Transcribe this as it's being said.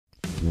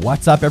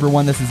What's up,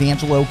 everyone? This is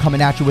Angelo coming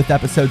at you with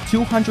episode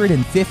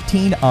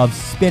 215 of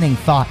Spinning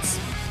Thoughts.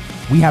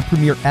 We have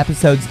premiere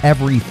episodes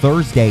every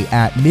Thursday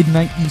at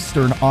midnight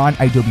Eastern on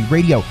Adobe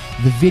Radio.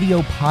 The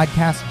video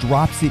podcast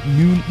drops at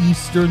noon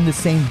Eastern the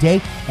same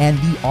day, and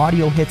the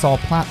audio hits all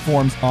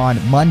platforms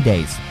on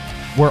Mondays.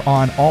 We're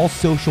on all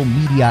social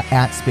media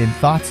at Spin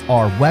Thoughts.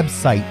 Our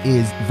website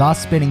is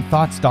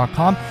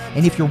thespinningthoughts.com.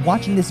 And if you're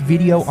watching this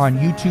video on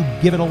YouTube,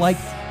 give it a like.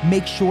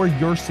 Make sure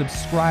you're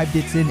subscribed.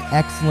 It's an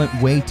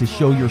excellent way to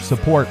show your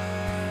support.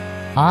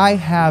 I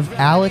have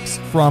Alex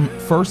from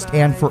First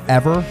and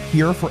Forever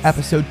here for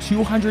episode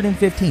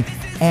 215.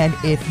 And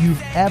if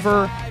you've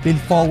ever been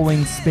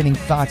following Spinning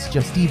Thoughts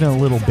just even a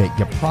little bit,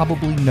 you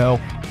probably know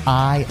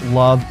I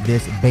love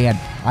this band.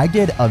 I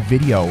did a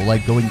video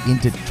going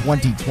into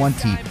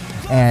 2020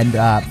 and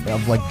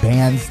of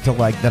bands to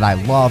that I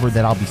love or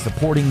that I'll be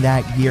supporting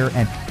that year.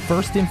 And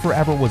First and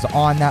Forever was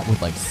on that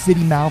with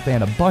City Mouth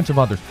and a bunch of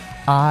others.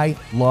 I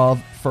love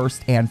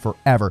First and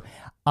Forever.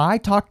 I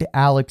talk to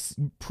Alex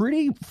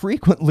pretty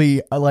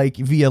frequently,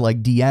 via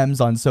DMs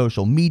on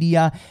social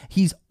media.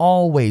 He's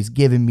always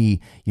giving me,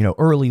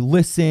 early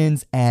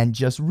listens and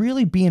just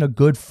really being a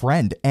good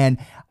friend. And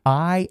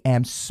I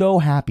am so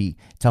happy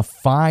to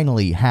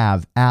finally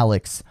have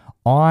Alex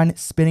on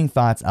Spinning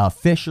Thoughts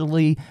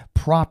officially,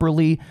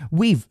 properly.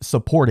 We've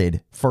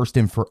supported First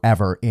and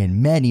Forever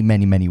in many,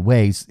 many, many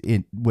ways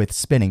with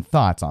Spinning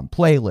Thoughts on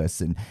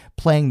playlists and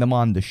playing them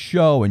on the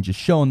show and just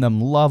showing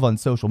them love on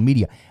social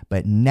media.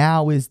 But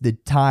now is the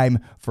time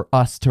for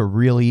us to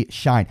really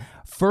shine.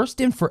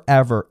 First and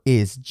Forever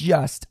is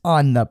just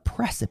on the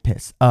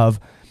precipice of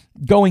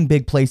going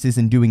big places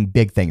and doing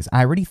big things.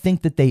 I already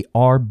think that they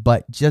are,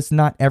 but just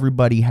not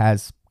everybody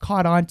has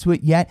caught on to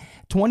it yet.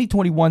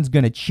 2021 is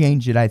going to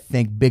change it, I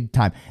think, big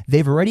time.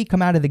 They've already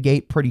come out of the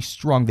gate pretty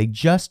strong. They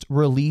just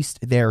released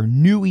their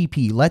new EP,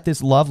 Let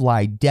This Love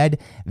Lie Dead,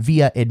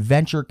 via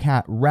Adventure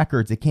Cat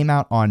Records. It came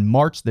out on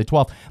March the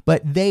 12th,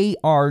 but they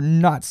are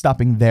not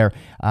stopping there.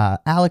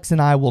 Alex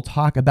and I will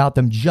talk about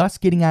them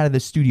just getting out of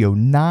the studio.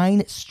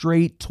 9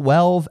 straight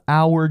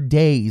 12-hour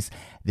days.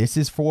 This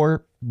is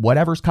for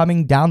whatever's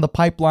coming down the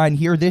pipeline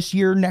here this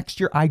year, next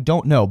year, I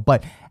don't know,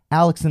 but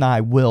Alex and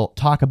I will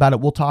talk about it.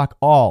 We'll talk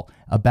all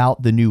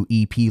about the new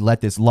EP, Let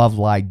This Love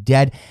Lie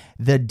Dead,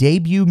 the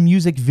debut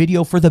music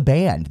video for the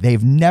band.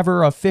 They've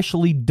never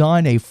officially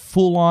done a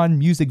full-on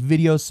music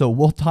video, so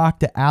we'll talk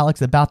to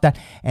Alex about that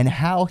and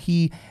how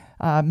he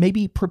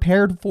maybe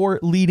prepared for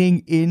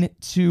leading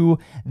into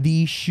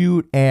the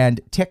shoot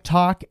and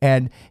TikTok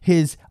and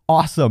his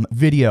awesome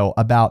video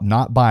about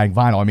not buying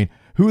vinyl. I mean,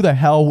 who the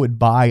hell would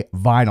buy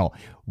vinyl?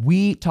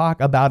 We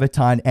talk about a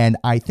ton, and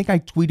I think I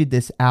tweeted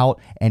this out,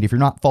 and if you're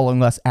not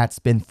following us at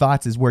Spin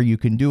Thoughts is where you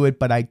can do it,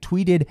 but I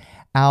tweeted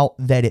out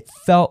that it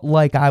felt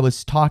like I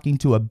was talking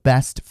to a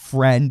best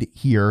friend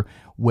here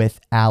with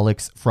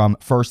Alex from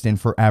First and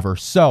Forever.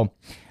 So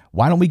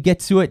why don't we get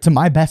to it, to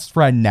my best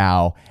friend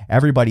now.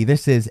 Everybody,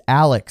 this is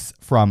Alex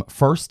from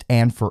First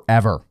and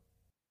Forever.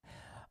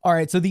 All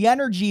right, so the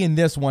energy in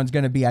this one's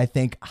going to be, I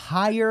think,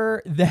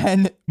 higher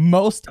than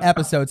most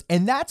episodes,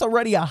 and that's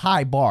already a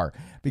high bar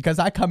because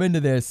I come into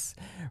this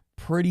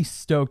pretty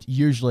stoked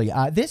usually.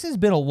 This has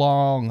been a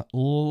long,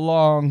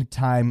 long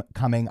time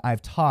coming.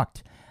 I've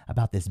talked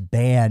about this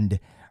band,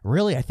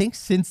 really, I think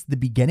since the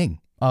beginning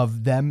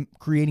of them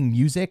creating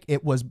music.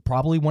 It was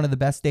probably one of the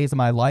best days of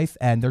my life,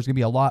 and there's going to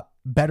be a lot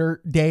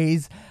better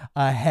days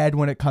ahead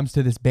when it comes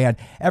to this band.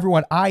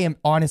 Everyone, I am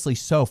honestly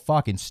so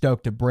fucking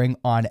stoked to bring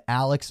on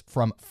Alex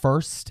from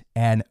First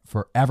and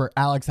Forever.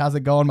 Alex, how's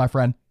it going, my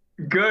friend?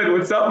 Good.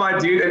 What's up, my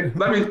dude? And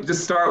let me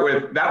just start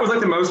with, that was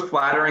the most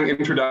flattering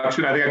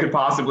introduction I think I could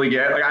possibly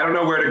get. I don't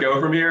know where to go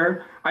from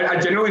here. I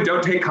generally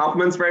don't take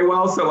compliments very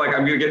well, so I'm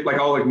gonna get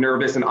all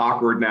nervous and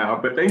awkward now.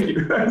 But thank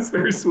you. That's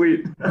very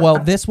sweet. Well,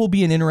 this will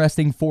be an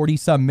interesting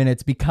 40-some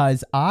minutes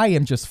because I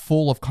am just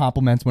full of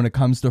compliments when it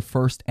comes to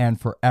First and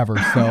Forever.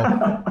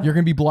 So you're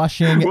gonna be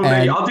blushing. Well,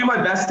 and I'll do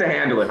my best to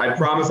handle it. I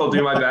promise I'll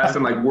do my best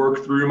and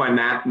work through my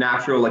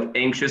natural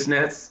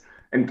anxiousness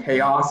and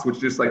chaos, which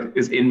just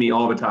is in me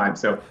all the time.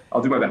 So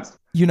I'll do my best.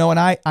 And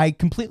I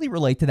completely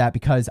relate to that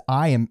because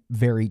I am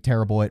very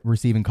terrible at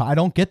receiving. I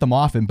don't get them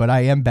often, but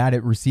I am bad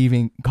at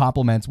receiving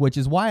compliments, which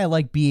is why I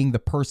like being the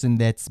person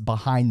that's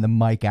behind the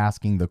mic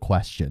asking the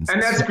questions.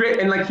 And that's great.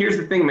 And here's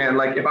the thing, man.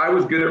 If I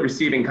was good at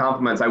receiving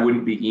compliments, I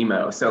wouldn't be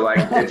emo. So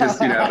it just,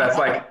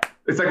 that's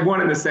it's one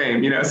and the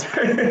same,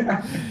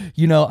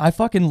 I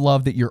fucking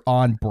love that you're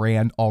on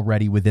brand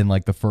already within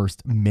the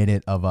first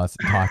minute of us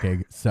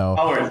talking. So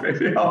always,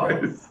 baby,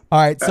 always. All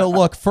right. So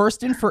look,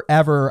 First and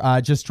Forever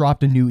just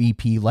dropped a new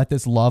EP, Let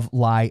This Love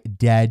Lie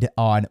Dead,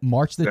 on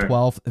March the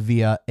 12th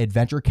via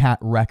Adventure Cat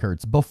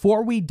Records.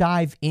 Before we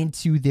dive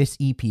into this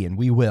EP, and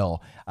we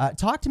will,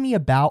 talk to me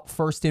about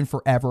First and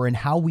Forever and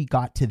how we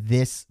got to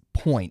this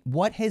point.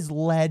 What has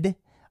led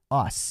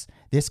us,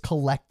 this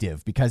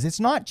collective, because it's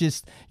not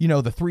just,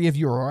 the three of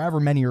you or however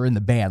many are in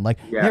the band.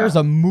 There's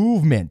a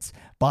movement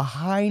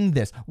behind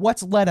this.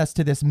 What's led us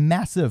to this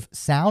massive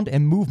sound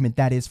and movement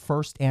that is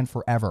First and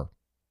Forever?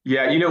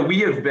 Yeah, we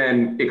have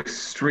been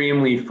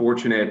extremely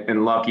fortunate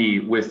and lucky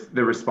with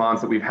the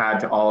response that we've had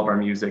to all of our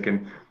music.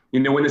 And,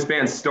 when this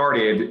band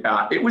started,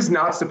 it was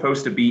not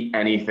supposed to be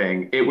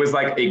anything. It was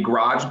like a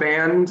garage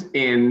band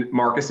in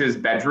Marcus's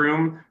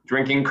bedroom,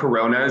 drinking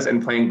Coronas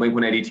and playing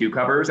Blink-182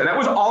 covers. And that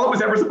was all it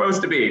was ever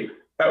supposed to be.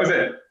 That was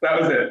it. That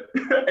was it.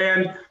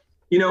 And,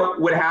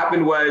 what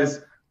happened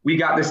was we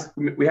had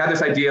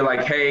this idea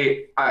like,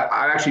 hey,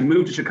 I actually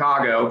moved to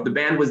Chicago. The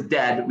band was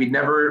dead. We'd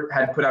never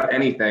had put out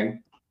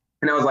anything.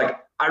 And I was like,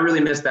 I really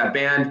miss that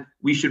band.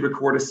 We should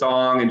record a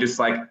song and just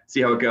like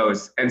see how it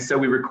goes. And so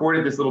we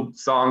recorded this little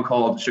song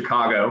called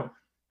Chicago.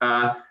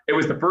 It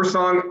was the first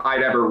song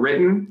I'd ever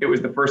written. It was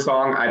the first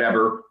song I'd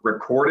ever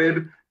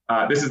recorded.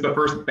 This is the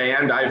first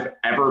band I've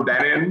ever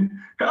been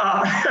in.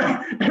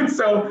 And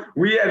so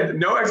we had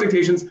no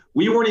expectations.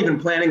 We weren't even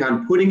planning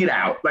on putting it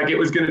out. Like it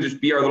was going to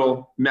just be our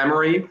little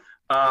memory.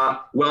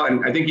 Well,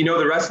 and I think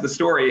the rest of the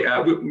story.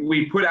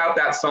 We put out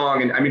that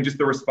song, and I mean, just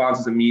the response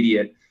was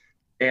immediate.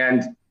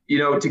 And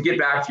to get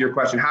back to your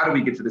question, how do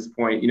we get to this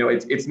point?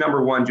 It's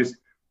number one, just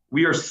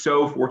we are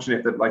so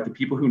fortunate that like the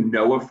people who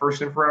know of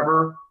First and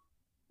Forever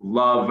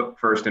love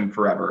First and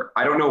Forever.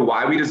 I don't know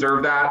why we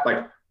deserve that.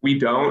 Like we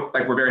don't,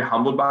 like we're very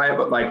humbled by it,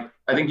 but like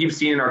I think you've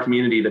seen in our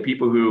community, the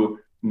people who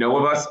know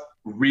of us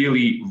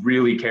really,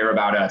 really care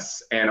about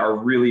us and are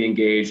really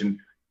engaged. And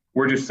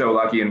we're just so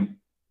lucky. And,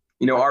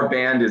 our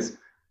band has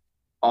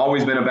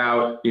always been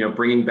about,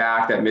 bringing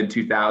back that mid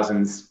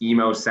 2000s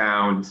emo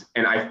sound.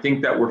 And I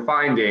think that we're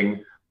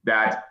finding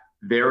that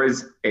there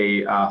is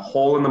a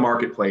hole in the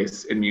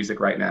marketplace in music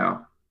right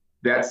now.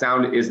 That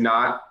sound does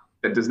not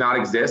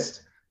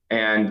exist.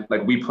 And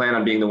like, we plan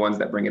on being the ones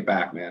that bring it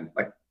back, man.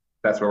 Like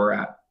that's where we're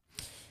at.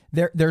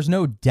 There's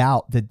no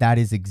doubt that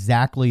is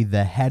exactly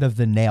the head of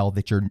the nail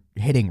that you're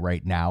hitting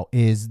right now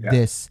is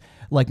this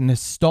like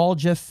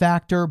nostalgia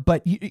factor.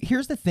 But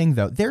here's the thing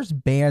though, there's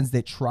bands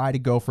that try to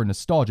go for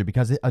nostalgia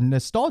because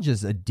nostalgia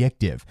is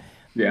addictive.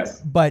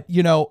 Yes. But,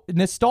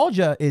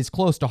 nostalgia is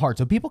close to heart.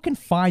 So people can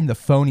find the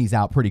phonies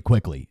out pretty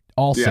quickly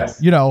also,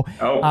 yes.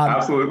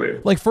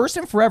 Absolutely. Like First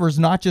and Forever is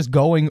not just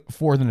going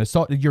for the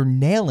nostalgia. You're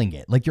nailing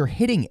it. Like you're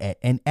hitting it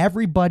and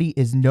everybody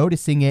is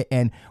noticing it.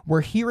 And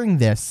we're hearing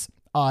this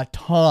a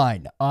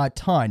ton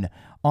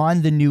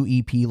on the new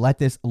EP, Let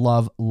This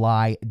Love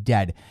Lie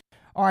Dead.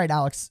 All right,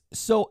 Alex.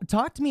 So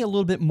talk to me a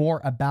little bit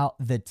more about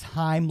the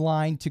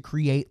timeline to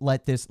create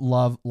Let This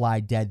Love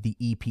Lie Dead, the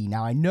EP.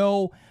 Now, I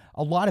know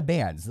a lot of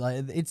bands,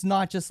 it's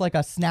not just like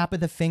a snap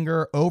of the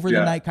finger over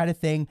the night kind of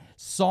thing.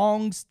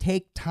 Songs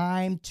take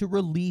time to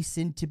release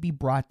and to be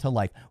brought to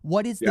life.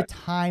 What is the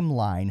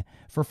timeline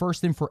for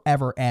First and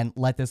Forever and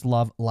Let This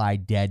Love Lie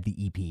Dead, the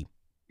EP?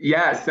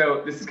 Yeah,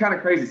 so this is kind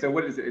of crazy. So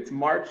what is it? It's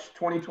March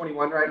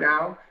 2021 right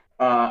now.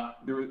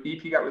 The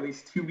EP got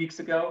released 2 weeks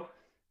ago.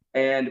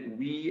 And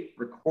we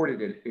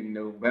recorded it in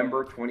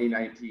November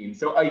 2019.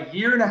 So a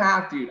year and a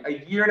half, dude,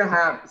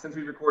 since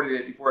we recorded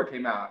it before it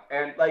came out.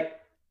 And like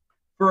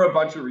for a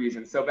bunch of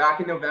reasons. So back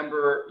in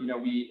November,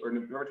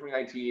 November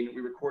 2019,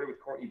 we recorded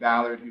with Courtney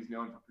Ballard, who's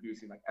known for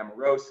producing like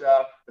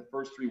Emarosa, the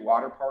first 3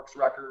 Waterparks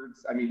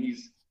records. I mean,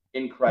 he's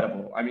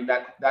incredible. I mean,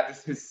 that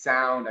just his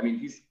sound. I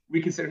mean,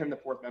 we consider him the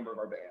 4th member of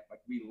our band.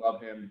 Like we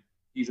love him.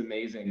 He's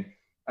amazing.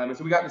 And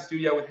so we got in the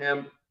studio with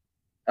him.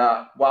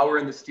 While we're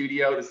in the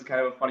studio, this is kind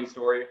of a funny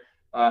story.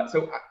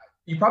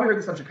 You probably heard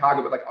this on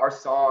Chicago, but like our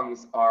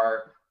songs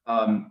are,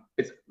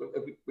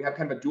 we have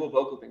kind of a dual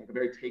vocal thing, like a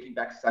very Taking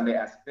Back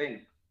Sunday-esque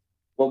thing.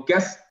 Well,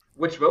 guess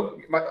which vocal?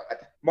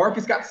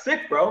 Marcus got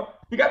sick, bro.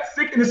 He got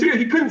sick in the studio.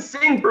 He couldn't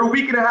sing for a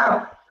week and a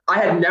half. I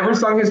had never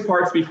sung his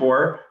parts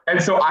before.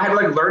 And so I had to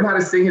like learn how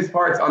to sing his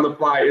parts on the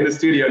fly in the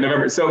studio in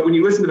November. So when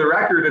you listen to the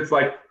record, it's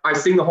like, I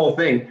sing the whole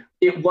thing.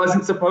 It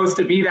wasn't supposed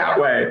to be that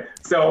way.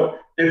 So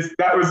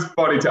that was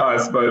funny to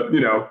us, but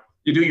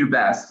you do your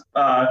best.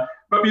 But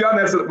beyond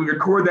that, so we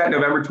record that in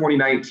November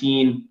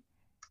 2019.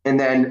 And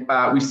then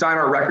we sign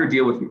our record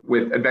deal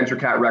with Adventure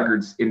Cat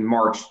Records in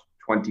March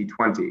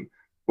 2020.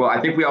 Well,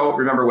 I think we all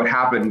remember what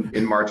happened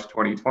in March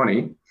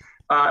 2020.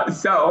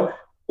 So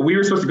we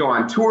were supposed to go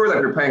on tour, like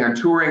we were planning on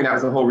touring. That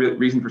was the whole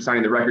reason for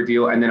signing the record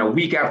deal. And then a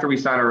week after we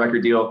signed our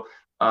record deal,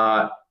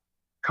 COVID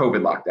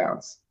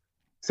lockdowns.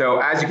 So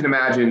as you can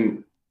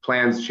imagine,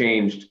 plans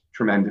changed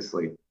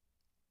tremendously.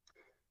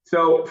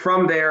 So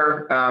from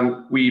there,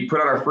 we put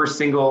out our first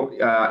single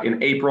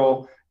in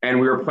April, and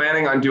we were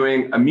planning on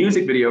doing a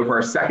music video for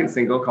our second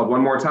single called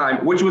One More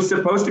Time, which was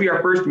supposed to be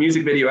our first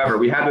music video ever.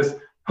 We had this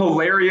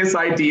hilarious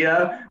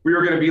idea. We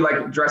were going to be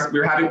like dressed, we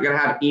were going to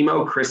have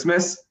emo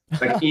Christmas,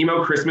 like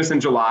emo Christmas in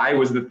July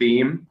was the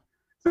theme.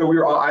 So we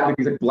were all, I think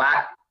these like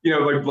black,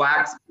 like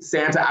black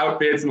Santa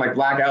outfits and like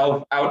black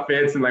elf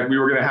outfits. And like, we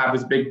were going to have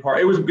this big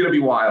party. It was going to be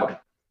wild.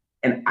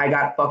 And I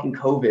got fucking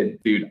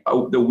COVID, dude,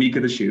 the week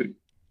of the shoot.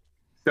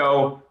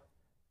 So,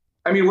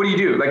 I mean, what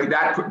do? Like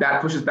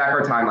that pushes back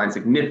our timeline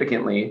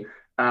significantly.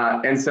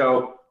 And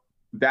so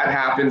that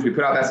happens. We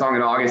put out that song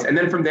in August. And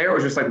then from there, it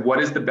was just like, what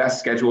is the best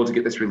schedule to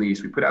get this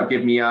released? We put out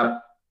Give Me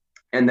Up.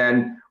 And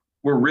then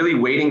we're really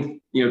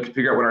waiting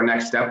figure out what our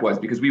next step was,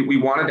 because we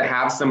wanted to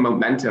have some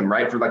momentum,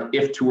 right? For like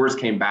if tours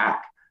came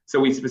back. So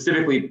we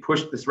specifically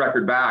pushed this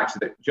record back so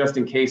that just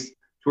in case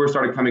tours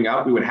started coming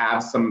up, we would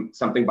have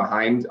something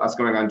behind us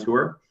going on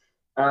tour.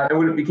 And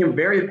when it became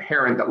very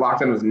apparent that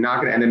lockdown was not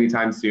going to end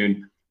anytime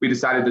soon, we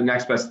decided the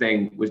next best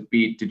thing was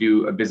to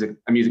do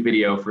a music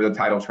video for the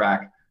title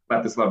track,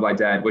 Let This Love Lie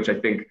Dead, which I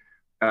think,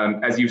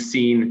 as you've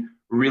seen,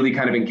 really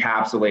kind of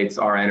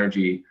encapsulates our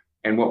energy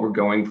and what we're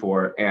going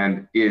for,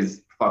 and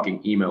is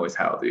fucking emo as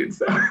hell, dude.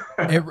 So.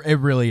 It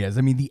really is.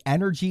 I mean, the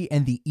energy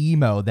and the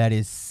emo that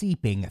is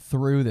seeping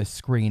through the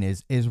screen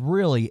is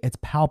really, it's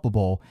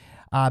palpable.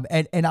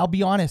 And I'll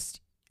be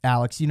honest,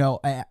 Alex,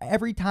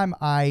 every time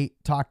I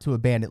talk to a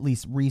band, at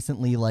least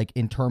recently, like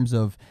in terms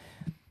of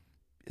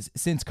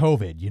since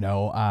COVID,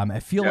 I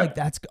feel like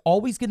that's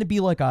always going to be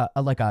like a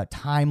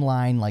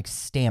timeline, like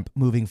stamp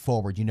moving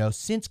forward.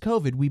 Since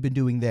COVID, we've been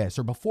doing this,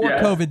 or before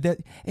COVID, that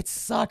it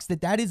sucks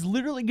that is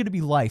literally going to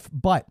be life.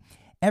 But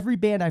every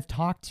band I've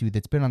talked to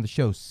that's been on the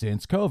show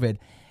since COVID,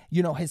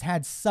 has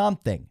had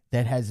something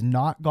that has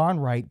not gone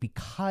right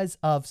because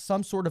of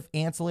some sort of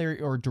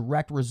ancillary or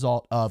direct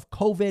result of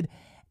COVID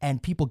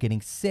and people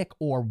getting sick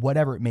or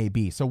whatever it may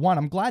be. So one,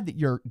 I'm glad that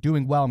you're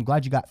doing well. I'm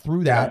glad you got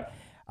through that.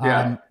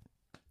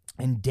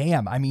 And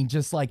damn, I mean,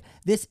 just like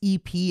this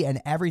EP and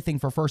everything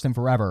for First and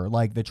Forever,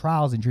 like the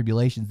trials and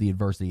tribulations, the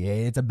adversity,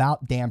 it's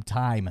about damn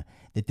time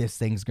that this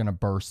thing's going to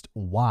burst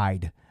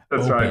wide.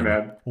 That's open, right,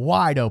 man.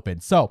 Wide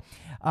open. So,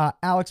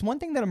 Alex, one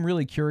thing that I'm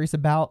really curious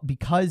about,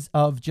 because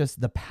of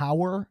just the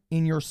power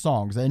in your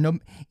songs, I know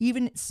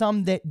even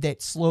some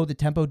that slow the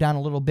tempo down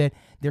a little bit,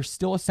 there's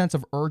still a sense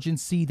of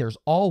urgency. There's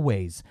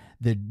always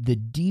the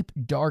deep,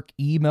 dark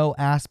emo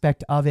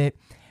aspect of it.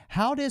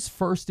 How does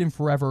First and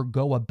Forever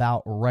go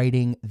about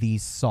writing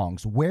these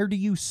songs? Where do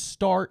you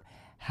start?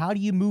 How do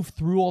you move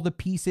through all the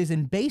pieces?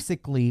 And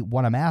basically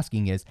what I'm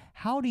asking is,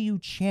 how do you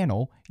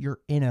channel your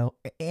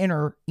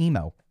inner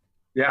emo?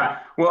 Yeah.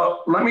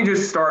 Well, let me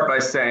just start by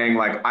saying,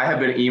 like, I have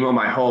been emo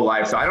my whole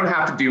life, so I don't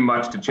have to do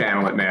much to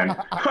channel it, man.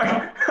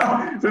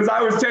 Since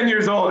I was 10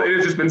 years old, it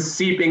has just been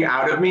seeping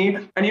out of me.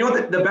 And you know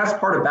what the best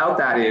part about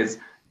that is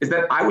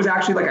that I was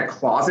actually like a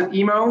closet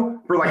emo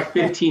for like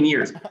 15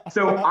 years.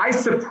 So I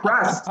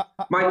suppressed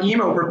my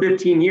emo for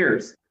 15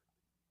 years.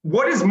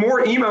 What is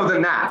more emo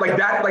than that?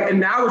 And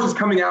now it's just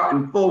coming out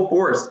in full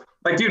force.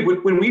 Like,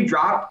 dude, when we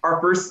dropped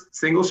our first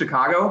single,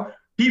 Chicago,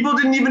 people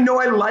didn't even know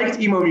I liked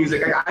emo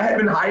music. Like, I had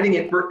been hiding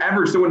it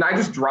forever. So when I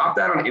just dropped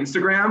that on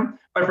Instagram,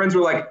 my friends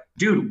were like,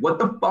 dude, what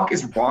the fuck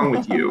is wrong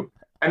with you?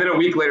 And then a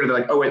week later, they're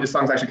like, oh, wait, this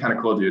song's actually kind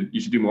of cool, dude. You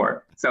should do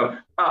more. So,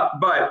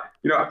 but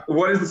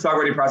what is the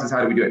songwriting process?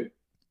 How do we do it?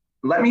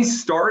 Let me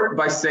start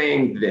by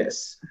saying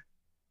this.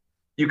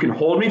 You can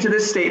hold me to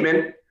this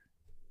statement.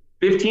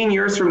 15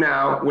 years from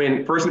now,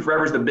 when First and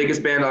Forever is the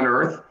biggest band on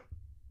earth,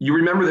 you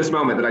remember this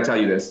moment that I tell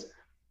you this.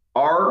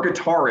 Our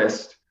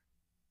guitarist,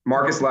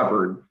 Marcus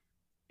Leopard,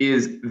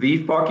 is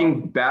the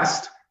fucking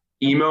best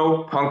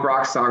emo punk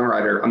rock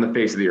songwriter on the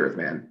face of the earth,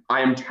 man.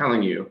 I am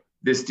telling you,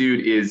 this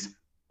dude is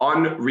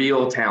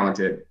unreal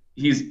talented.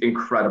 He's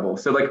incredible.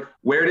 So like,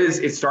 where does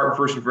it start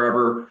First and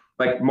Forever?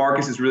 Like,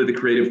 Marcus is really the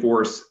creative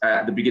force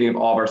at the beginning of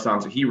all of our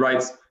songs. So he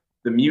writes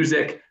the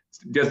music,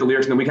 does the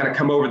lyrics, and then we kind of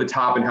come over the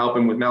top and help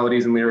him with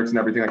melodies and lyrics and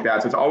everything like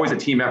that. So it's always a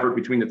team effort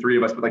between the three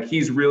of us, but like,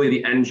 he's really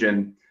the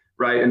engine,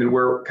 right? And then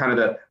we're kind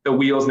of the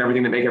wheels and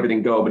everything that make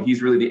everything go, but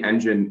he's really the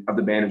engine of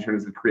the band in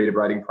terms of the creative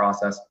writing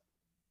process.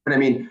 And I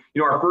mean,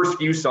 our first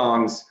few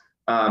songs,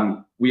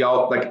 we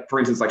all, like, for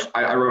instance, like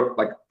I wrote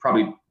like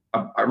probably,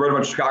 I wrote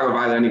about Chicago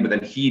Violin, but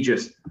then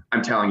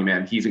I'm telling you,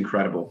 man, he's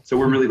incredible. So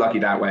we're really lucky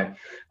that way.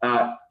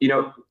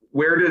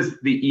 Where does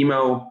the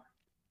emo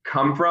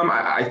come from?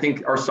 I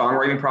think our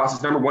songwriting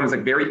process, number one, is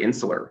like very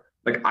insular.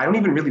 Like, I don't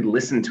even really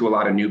listen to a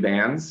lot of new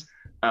bands.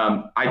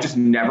 I just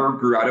never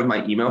grew out of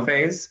my emo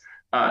phase.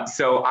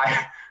 So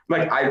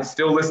I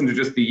still listen to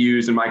just The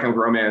Used and My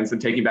Chemical Romance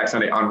and Taking Back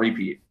Sunday on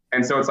repeat.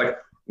 And so it's like,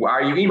 why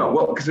are you emo?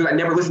 Well, because I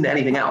never listened to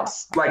anything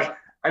else. Like,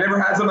 I never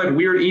had some like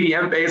weird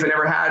EDM phase. I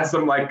never had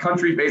some like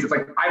country phase. It's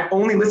like, I've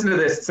only listened to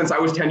this since I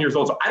was 10 years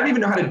old. So I don't even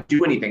know how to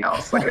do anything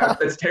else. Like,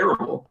 that's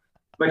terrible.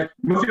 Like,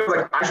 most people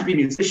are like, I should be a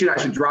musician. I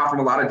should draw from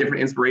a lot of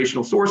different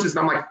inspirational sources.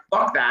 And I'm like,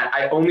 fuck that.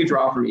 I only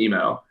draw from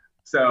emo.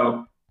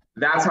 So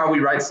that's how we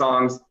write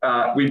songs.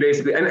 We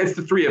basically, and it's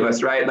the three of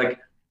us, right? Like,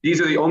 these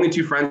are the only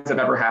two friends I've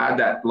ever had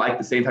that like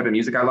the same type of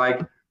music I like.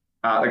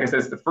 Like I said,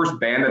 it's the first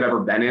band I've ever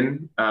been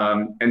in.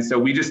 And so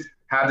we just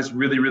have this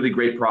really, really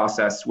great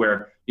process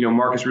where,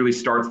 Marcus really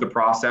starts the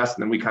process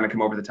and then we kind of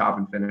come over the top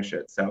and finish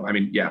it. So, I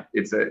mean, yeah,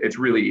 it's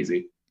really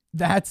easy.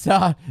 That's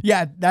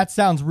that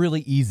sounds really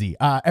easy.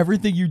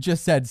 Everything you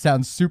just said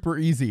sounds super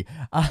easy.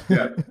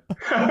 Yeah.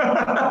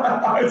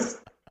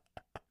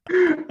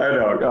 I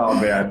know. Oh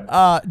man.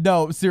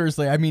 No,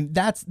 seriously. I mean,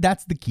 that's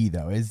the key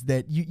though, is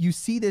that you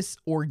see this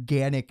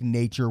organic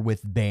nature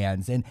with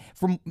bands, and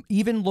from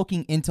even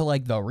looking into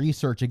like the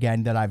research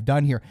again that I've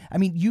done here, I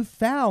mean, you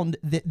found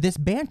that this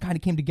band kind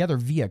of came together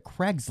via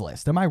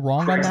Craigslist. Am I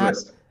wrong on that?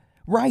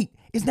 Right.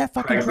 Isn't that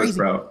fucking Craigslist, crazy?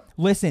 bro.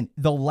 Listen,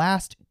 the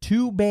last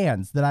two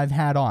bands that I've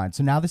had on,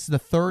 so now this is the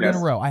third in a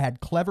row. I had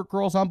Clever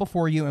Girls on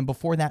before you, and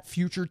before that,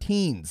 Future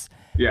Teens.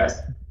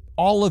 Yes.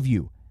 All of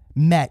you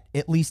met,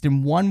 at least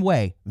in one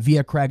way,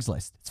 via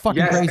Craigslist. It's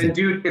fucking crazy. And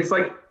dude, it's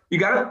like,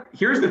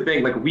 here's the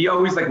thing, like, we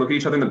always like look at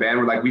each other in the band,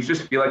 we're like, we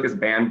just feel like this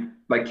band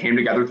like came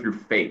together through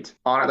fate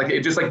on it. Like,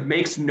 it just like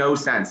makes no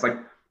sense. Like,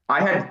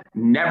 I had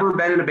never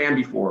been in a band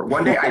before.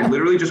 One day I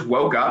literally just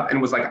woke up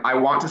and was like, I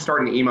want to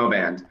start an emo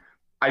band.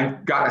 I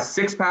got a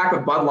 6-pack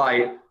of Bud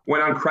Light,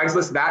 went on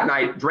Craigslist that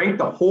night, drank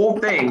the whole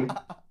thing,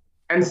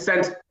 and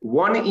sent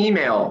one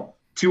email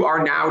to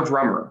our now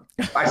drummer.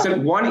 I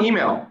sent one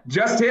email,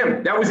 just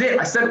him. That was it.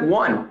 I sent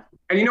one.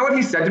 And you know what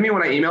he said to me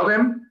when I emailed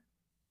him?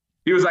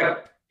 He was like,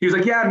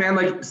 yeah, man,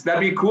 like,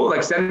 that'd be cool.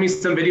 Like, send me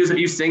some videos of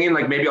you singing.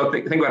 Like, maybe I'll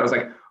think about it. I was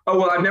like, oh,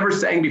 well, I've never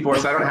sang before,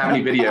 so I don't have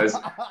any videos.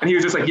 And he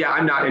was just like, yeah,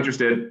 I'm not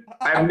interested.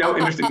 I have no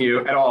interest in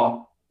you at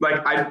all.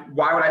 Like,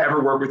 why would I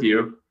ever work with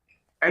you?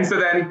 And so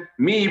then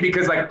me,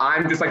 because like,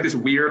 I'm just like this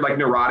weird, like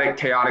neurotic,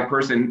 chaotic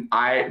person,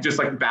 I just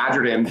like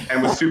badgered him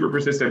and was super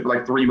persistent for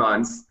like 3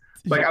 months.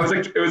 Like, I was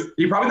like,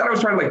 he probably thought I was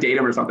trying to like date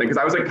him or something, because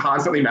I was like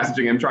constantly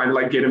messaging him, trying to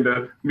like get him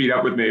to meet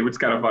up with me, which is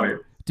kind of funny.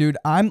 Dude,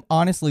 I'm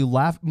honestly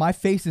laughing. My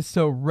face is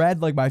so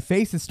red. Like, my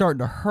face is starting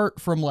to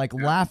hurt from like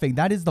laughing.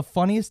 That is the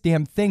funniest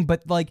damn thing.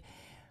 But like,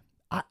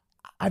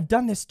 I've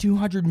done this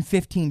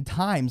 215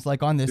 times,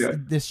 like on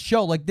this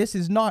show. Like, this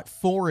is not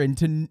foreign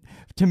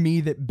to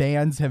me that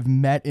bands have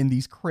met in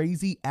these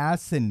crazy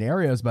ass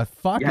scenarios. But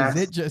fuck, is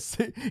it just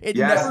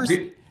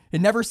it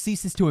never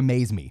ceases to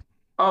amaze me.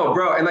 Oh,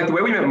 bro, and like the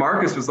way we met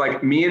Marcus was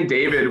like, me and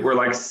David were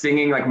like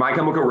singing like My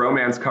Chemical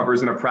Romance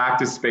covers in a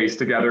practice space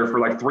together for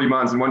like 3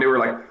 months, and one day we were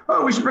like,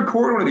 oh, we should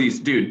record one of these,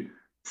 dude.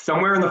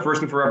 Somewhere in the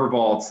First and Forever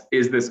vaults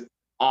is this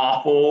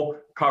awful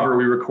cover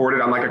we recorded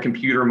on like a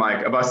computer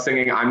mic of us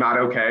singing I'm Not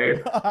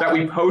Okay that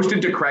we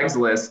posted to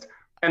Craigslist,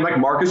 and like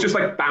Marcus just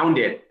like found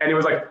it, and it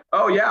was like,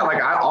 oh yeah,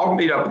 like I'll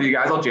meet up with you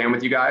guys, I'll jam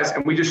with you guys.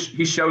 And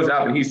he shows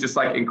up and he's just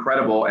like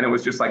incredible. And it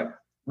was just like,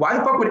 why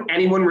the fuck would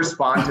anyone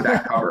respond to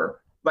that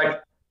cover?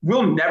 Like,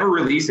 we'll never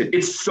release it.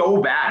 It's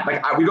so bad.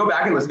 Like, we go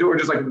back and listen to it, we're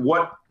just like,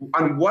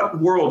 on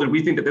what world did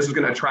we think that this was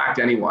going to attract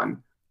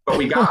anyone? But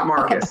we got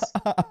Marcus.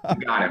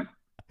 We got him.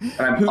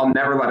 And I'll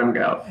never let him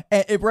go.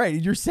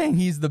 Right. You're saying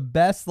he's the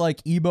best,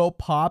 like, emo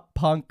pop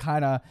punk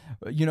kind of,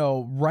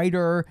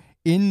 writer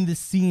in the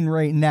scene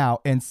right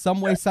now. And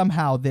some way,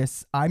 somehow,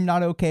 this I'm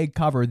Not Okay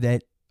cover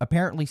that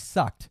apparently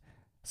sucked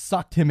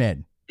him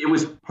in. It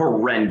was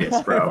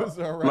horrendous, bro.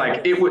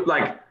 Like, it would,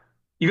 like,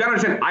 you gotta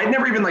understand, I'd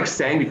never even like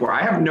sang before.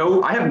 I have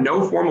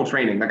no formal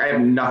training. Like, I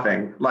have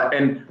nothing. Like,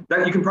 and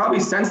that you can probably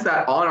sense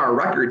that on our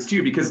records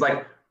too, because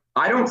like,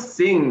 I don't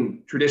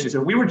sing traditionally. So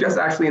we were just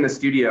actually in the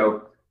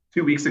studio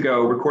 2 weeks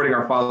ago recording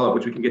our follow-up,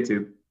 which we can get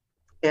to.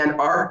 And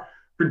our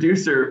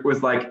producer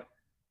was like,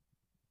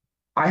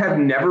 I have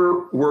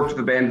never worked with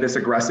a band this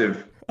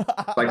aggressive,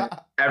 like,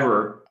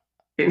 ever.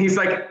 And he was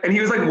like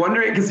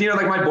wondering, because,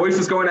 like, my voice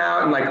was going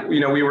out, and like,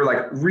 we were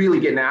like really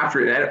getting after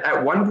it. And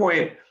at one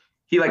point,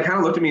 he like kind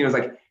of looked at me and was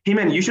like, hey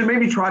man, you should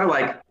maybe try to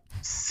like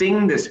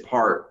sing this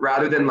part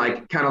rather than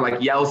like kind of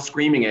like yell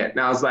screaming it. And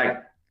I was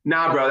like,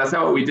 nah, bro, that's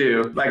not what we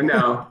do. Like,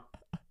 no.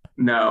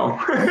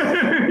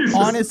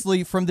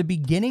 Honestly, from the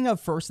beginning of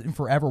First and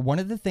Forever, one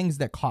of the things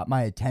that caught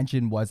my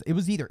attention was, it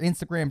was either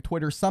Instagram,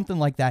 Twitter, something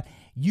like that.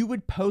 You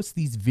would post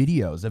these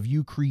videos of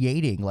you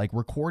creating, like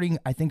recording,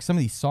 I think some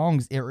of these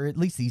songs, or at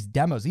least these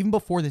demos, even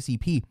before this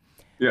EP.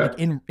 Yeah. Like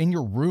in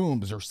your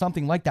rooms or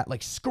something like that,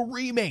 like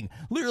screaming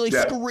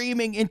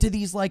into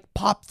these like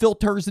pop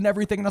filters and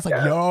everything. And I was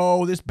like,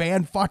 yo, this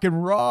band fucking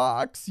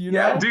rocks, you know?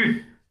 Yeah,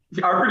 dude.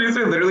 Our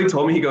producer literally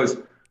told me, he goes,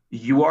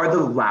 you are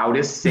the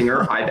loudest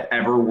singer I've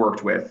ever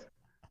worked with.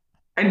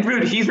 And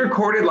dude, he's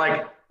recorded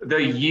like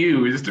The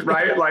Used,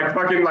 right? Like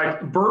fucking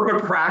like Burt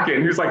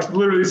McCracken, who's like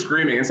literally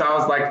screaming. And so I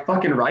was like,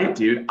 fucking right,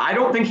 dude. I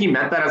don't think he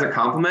meant that as a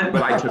compliment,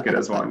 but I took it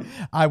as one.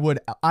 I would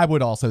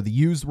also. The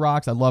Used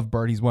rocks. I love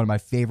Burt. He's one of my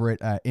favorite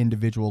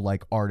individual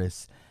like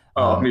artists.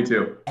 Oh, me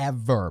too.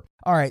 Ever.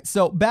 All right,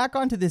 so back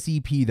onto this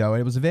EP, though.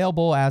 It was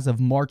available as of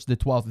March the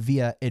 12th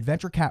via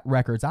Adventure Cat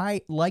Records.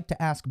 I like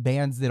to ask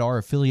bands that are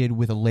affiliated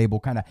with a label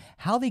kind of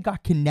how they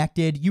got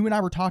connected. You and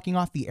I were talking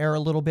off the air a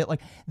little bit.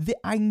 Like,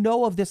 I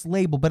know of this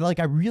label, but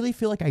like I really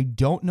feel like I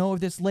don't know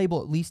of this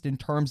label, at least in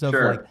terms of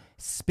like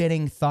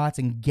spitting thoughts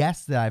and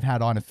guests that I've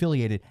had on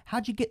affiliated.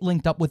 How'd you get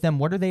linked up with them?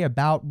 What are they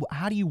about?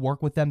 How do you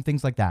work with them?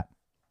 Things like that.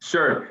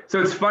 Sure.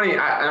 So it's funny,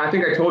 and I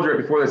think I told you right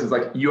before this, is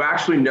like, you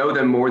actually know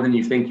them more than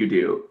you think you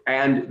do.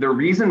 And the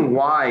reason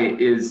why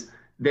is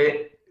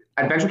that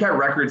Adventure Cat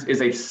Records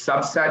is a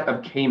subset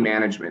of K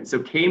Management. So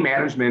K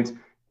Management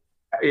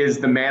is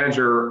the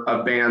manager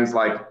of bands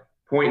like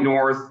Point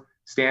North,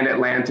 Stand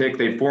Atlantic.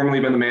 They've formerly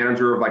been the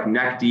manager of like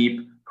Neck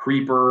Deep,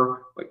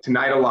 Creeper, like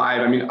Tonight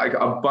Alive. I mean, like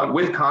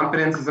With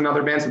Confidence is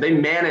another band. So they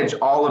manage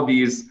all of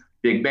these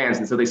big bands.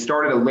 And so they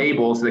started a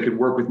label so they could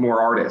work with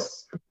more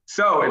artists.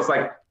 So it's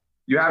like,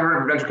 you haven't heard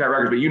of Adventure Cat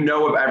Records, but you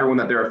know of everyone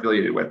that they're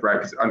affiliated with, right?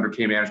 Because under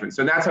K Management.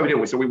 So that's how we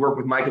do it. So we work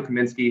with Michael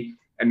Kaminsky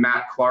and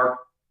Matt Clark.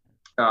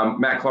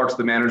 Matt Clark's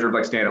the manager of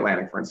like Stand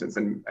Atlantic, for instance,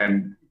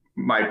 and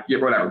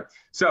whatever.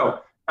 So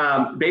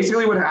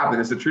basically what happened,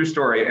 this is a true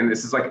story, and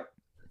this is like,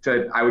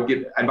 I would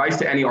give advice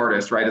to any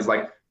artist, right? Is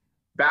like,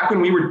 back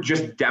when we were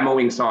just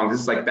demoing songs,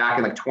 this is like back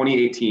in like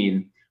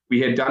 2018,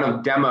 we had done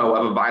a demo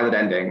of a Violet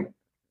Ending,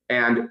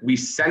 and I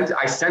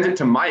sent it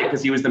to Mike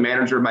because he was the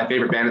manager of my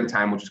favorite band at the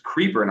time, which is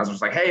Creeper. And I was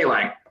just like, hey,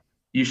 like,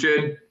 you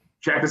should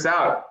check this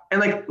out.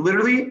 And like,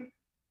 literally,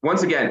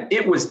 once again,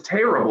 it was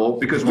terrible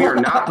because we are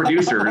not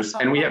producers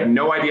and we have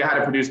no idea how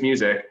to produce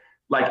music.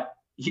 Like,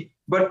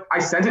 but I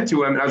sent it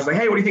to him and I was like,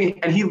 hey, what do you think?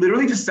 And he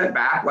literally just sent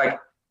back like,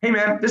 hey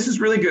man, this is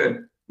really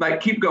good.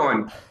 Like, keep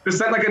going. Just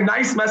sent like a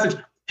nice message.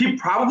 He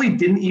probably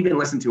didn't even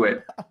listen to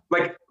it.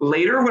 Like,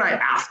 later when I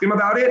asked him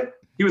about it,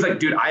 he was like,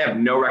 dude, I have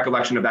no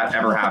recollection of that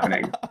ever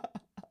happening.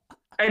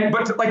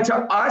 But to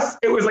us,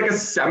 it was like a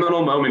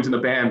seminal moment in the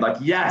band. Like,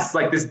 yes,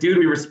 like this dude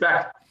we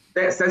respect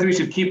that says we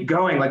should keep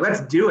going. Like,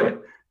 let's do it.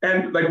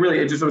 And like, really,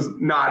 it just was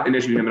not an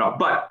issue to him at all.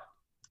 But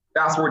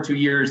fast forward 2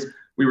 years,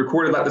 we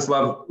recorded Let This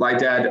Love Lie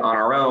Dead on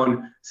our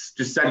own,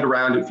 just sent it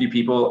around to a few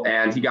people,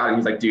 and he got it.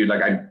 He's like, dude,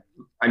 like,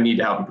 I need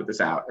to help you put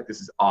this out. Like, this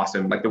is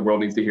awesome. Like, the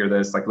world needs to hear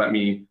this. Like, let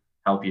me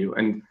help you.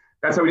 And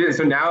that's how we did it.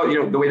 So now,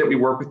 the way that we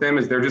work with them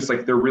is they're just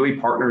like, they're really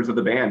partners of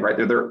the band, right?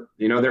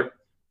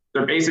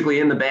 They're basically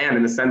in the band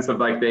in the sense of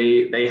like,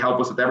 they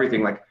help us with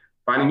everything, like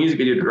finding music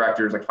video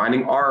directors, like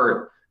finding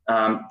art,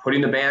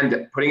 putting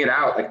it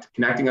out, like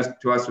connecting us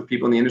with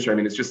people in the industry. I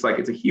mean, it's just like,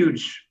 it's a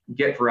huge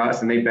get for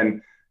us, and they've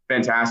been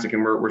fantastic,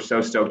 and we're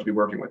so stoked to be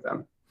working with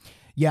them.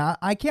 Yeah,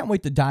 I can't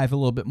wait to dive a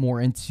little bit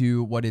more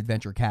into what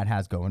Adventure Cat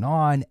has going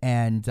on,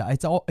 and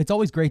it's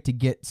always great to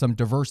get some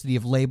diversity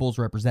of labels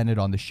represented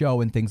on the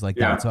show and things like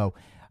that. So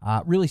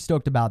really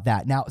stoked about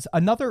that. Now,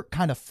 another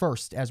kind of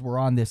first, as we're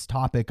on this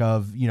topic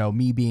of,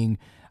 me being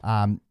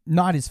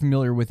not as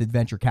familiar with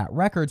Adventure Cat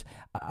Records,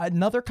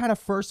 another kind of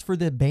first for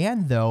the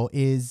band, though,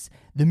 is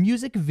the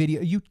music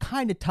video. You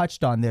kind of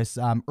touched on this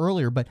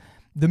earlier, but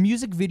the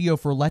music video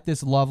for Let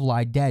This Love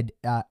Lie Dead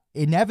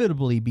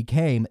inevitably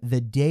became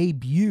the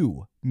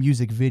debut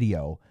music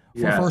video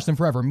for First and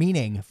Forever,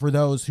 meaning, for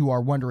those who are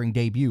wondering,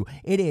 debut,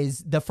 it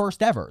is the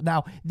first ever.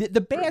 Now,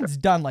 the band's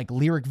done like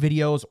lyric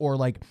videos or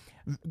like,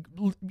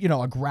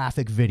 a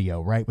graphic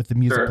video, right, with the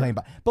music playing,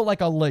 but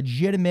like a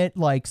legitimate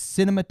like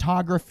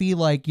cinematography,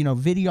 like,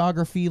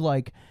 videography,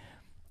 like,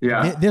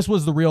 this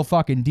was the real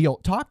fucking deal.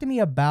 Talk to me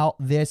about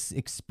this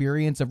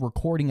experience of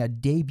recording a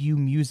debut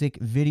music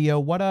video.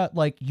 What a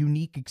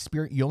unique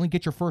experience. You only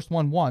get your first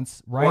one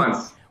once, right?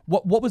 Once.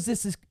 What was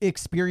this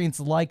experience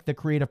like, the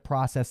creative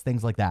process,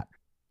 things like that?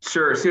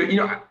 Sure. So,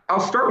 I'll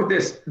start with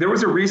this. There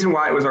was a reason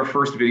why it was our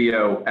first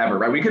video ever,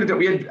 right? We had,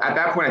 at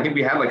that point, I think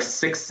we had like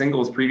 6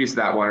 singles previous to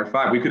that one, or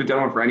 5. We could have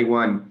done one for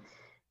anyone.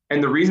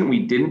 And the reason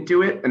we didn't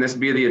do it, and this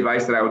would be the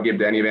advice that I would give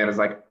to any band, is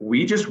like,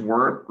 we just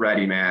weren't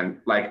ready,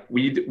 man. Like,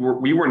 we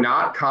were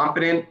not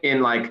confident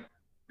in like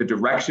the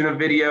direction of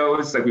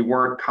videos. Like, we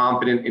weren't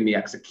confident in the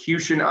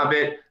execution of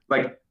it.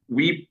 Like,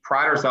 we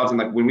pride ourselves in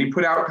like, when we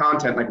put out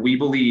content, like, we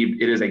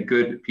believe it is a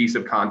good piece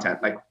of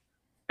content. Like,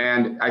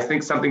 and I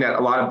think something that a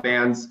lot of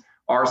bands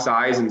our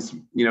size and,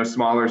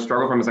 smaller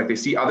struggle from is like, they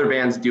see other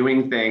bands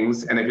doing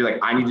things and they feel like,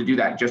 I need to do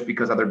that just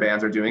because other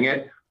bands are doing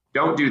it.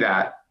 Don't do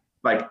that.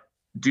 Like,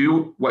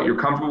 do what you're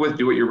comfortable with,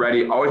 do what you're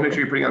ready. Always make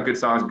sure you're putting out good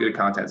songs and good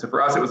content. So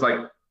for us, it was like,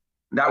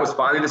 that was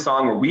finally the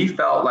song where we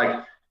felt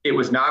like it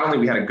was not only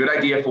we had a good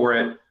idea for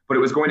it, but it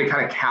was going to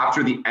kind of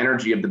capture the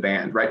energy of the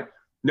band, right?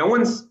 No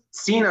one's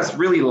seen us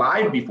really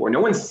live before. No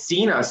one's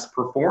seen us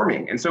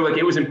performing. And so like,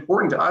 it was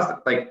important to us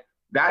that like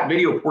that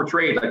video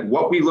portrayed like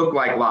what we look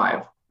like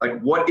live, like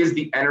what is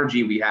the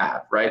energy we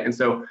have, right? And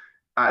so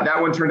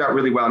that one turned out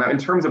really well. Now, in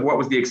terms of what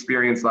was the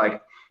experience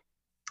like,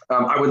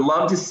 I would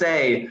love to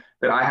say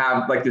that I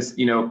have like this,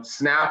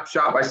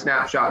 snapshot by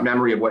snapshot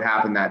memory of what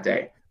happened that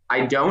day.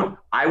 I don't.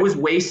 I was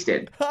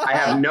wasted. I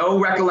have no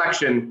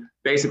recollection,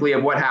 basically,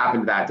 of what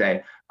happened that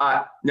day.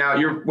 Now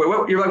you're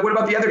like, what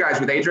about the other guys?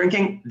 Were they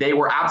drinking? They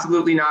were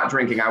absolutely not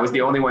drinking. I was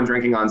the only one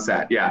drinking on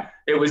set. Yeah,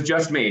 it was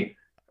just me.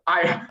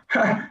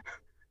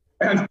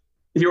 And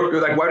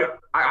you're like, what?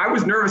 I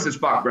was nervous as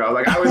fuck, bro.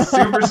 Like, I was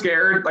super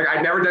scared. Like,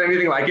 I'd never done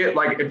anything like it.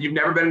 Like, if you've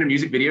never been in a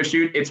music video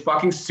shoot, it's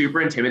fucking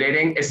super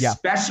intimidating,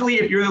 especially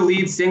if you're the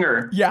lead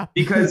singer. Yeah.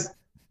 Because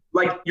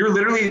like,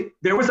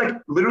 there was like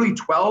literally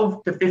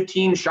 12 to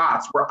 15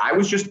 shots where I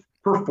was just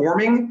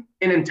performing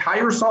an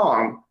entire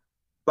song,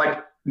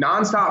 like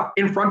nonstop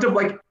in front of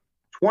like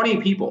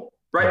 20 people,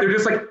 right? They're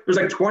just like, there's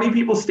like 20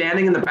 people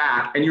standing in the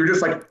back and you're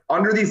just like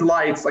under these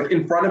lights, like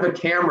in front of a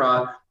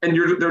camera, and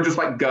they're just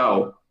like,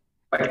 go.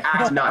 Like,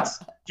 act nuts.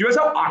 Do you realize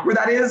how awkward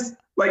that is?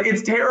 Like,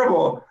 it's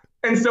terrible.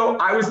 And so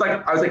I was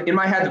like in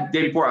my head the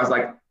day before, I was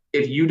like,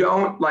 if you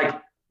don't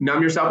like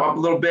numb yourself up a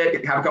little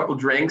bit, have a couple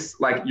drinks,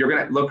 like, you're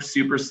gonna look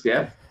super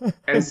stiff.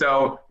 And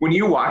so when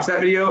you watch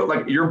that video,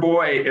 like, your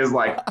boy is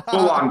like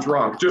full on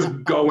drunk, just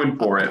going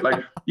for it,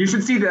 like You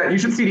should see that. You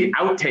should see the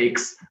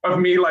outtakes of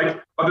me,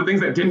 like of the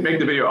things that didn't make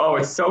the video. Oh,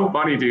 it's so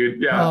funny,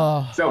 dude.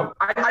 Yeah. So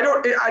I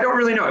don't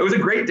really know. It was a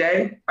great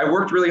day. I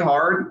worked really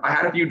hard. I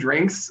had a few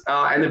drinks,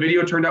 and the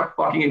video turned out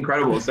fucking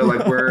incredible. So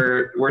like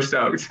we're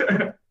stoked.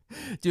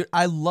 Dude,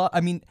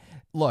 I mean,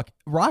 look,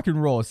 rock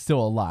and roll is still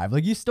alive.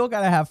 Like, you still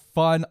got to have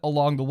fun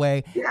along the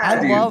way.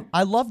 Yeah,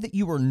 I love that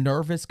you were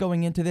nervous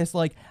going into this.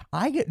 Like,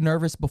 I get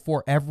nervous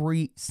before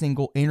every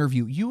single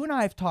interview. You and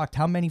I have talked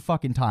how many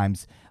fucking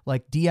times,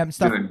 like DM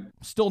stuff.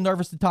 Still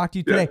nervous to talk to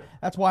you today. Yeah.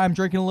 That's why I'm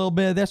drinking a little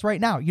bit of this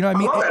right now. You know what I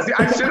mean? Oh,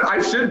 see,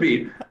 I should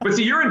be. But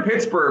see, you're in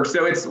Pittsburgh,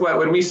 so it's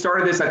when we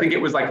started this, I think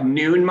it was like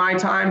noon my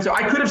time. So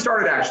I could have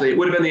started actually. It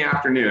would have been the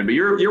afternoon. But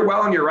you're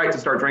well on your right to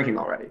start drinking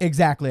already.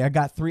 Exactly. I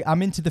got 3.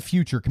 I'm into the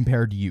future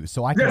compared to you,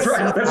 so I can. That's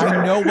right.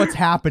 I know what's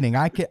happening.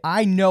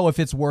 I know if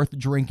it's worth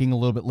drinking a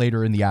little bit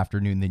later in the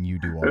afternoon than you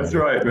do already. That's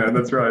right, man.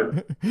 That's right.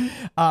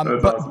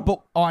 That's awesome.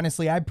 But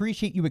honestly, I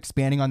appreciate you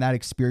expanding on that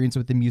experience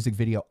with the music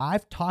video.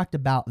 I've talked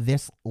about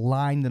this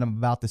line that I'm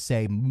about to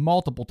say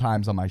multiple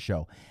times on my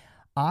show.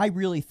 I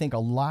really think a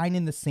line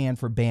in the sand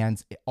for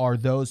bands are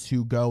those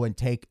who go and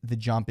take the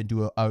jump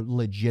into a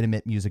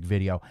legitimate music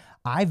video.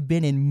 I've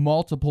been in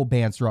multiple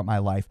bands throughout my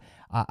life.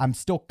 I'm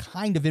still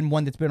kind of in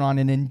one that's been on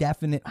an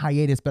indefinite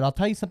hiatus, but I'll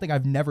tell you something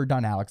I've never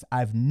done, Alex.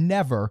 I've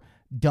never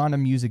done a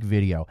music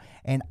video.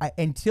 And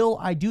until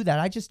I do that,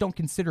 I just don't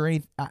consider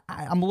any,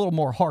 I'm a little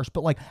more harsh,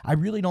 but like, I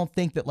really don't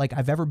think that like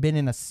I've ever been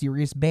in a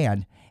serious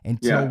band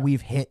until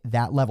we've hit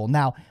that level.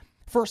 Now,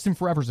 First and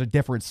Forever is a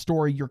different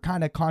story. You're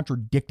kind of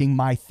contradicting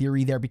my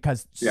theory there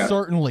because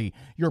certainly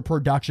your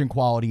production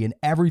quality and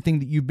everything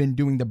that you've been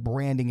doing, the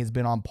branding has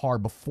been on par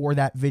before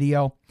that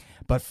video.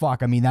 But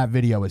fuck, I mean, that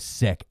video is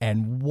sick.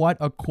 And what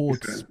a cool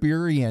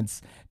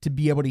experience to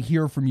be able to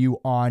hear from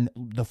you on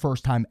the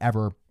first time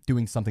ever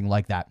doing something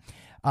like that.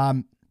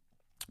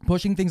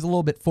 Pushing things a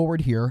little bit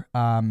forward here.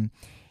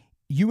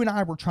 You and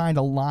I were trying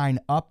to line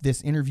up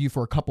this interview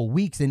for a couple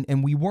weeks,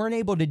 and we weren't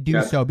able to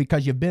do so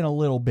because you've been a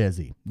little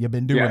busy. You've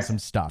been doing some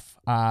stuff,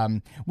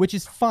 which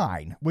is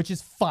fine.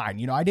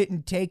 You know, I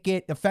didn't take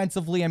it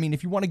offensively. I mean,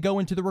 if you want to go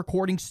into the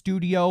recording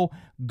studio,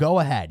 go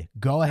ahead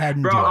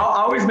and Bro, do it.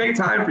 I'll always make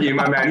time for you,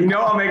 my man. You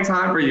know I'll make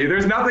time for you.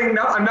 There's nothing,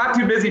 I'm not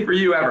too busy for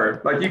you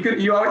ever. Like, you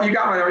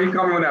got my number, you can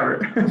call me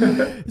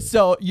whenever.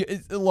 So,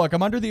 look,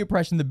 I'm under the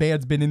impression the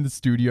band's been in the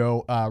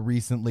studio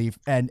recently,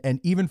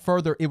 and even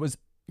further, it was,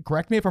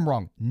 correct me if I'm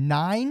wrong,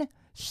 9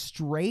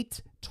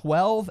 straight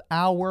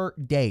 12-hour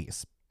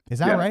days. Is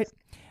that right?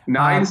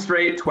 9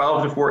 straight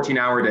 12 to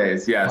 14-hour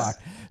days, yes.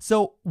 Fuck.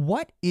 So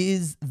what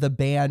is the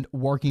band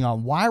working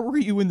on? Why were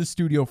you in the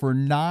studio for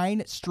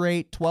 9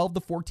 straight 12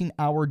 to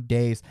 14-hour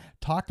days?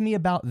 Talk to me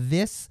about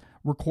this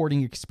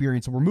recording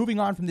experience. We're moving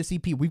on from this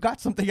EP. We've got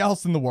something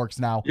else in the works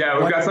now.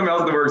 Yeah, we've got something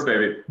else in the works,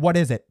 baby. What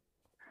is it?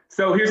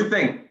 So here's the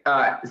thing.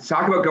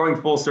 Talk about going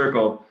full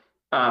circle.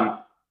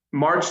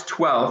 March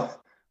 12th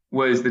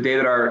was the day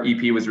that our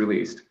EP was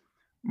released.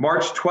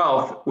 March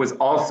 12th was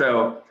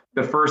also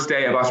the first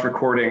day of us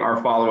recording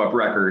our follow-up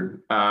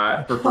record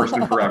for First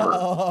and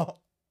Forever.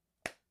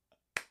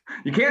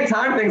 You can't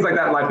time things like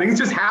that in life. Things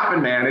just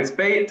happen, man. It's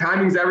fate.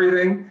 Timing's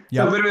everything.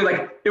 Yep. So literally,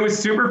 like, it was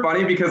super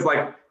funny because,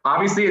 like,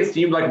 obviously it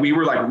seemed like we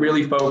were, like,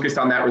 really focused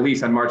on that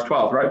release on March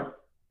 12th, right?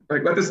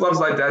 Like, Let This Love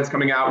Slide Dead's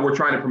coming out. We're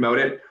trying to promote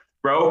it.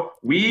 Bro,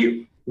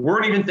 we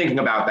weren't even thinking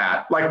about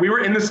that. Like, we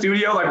were in the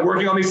studio, like,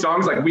 working on these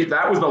songs. Like,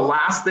 that was the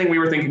last thing we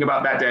were thinking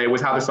about that day,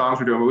 was how the songs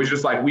were doing. It was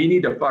just like, we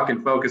need to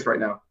fucking focus right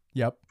now.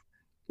 Yep.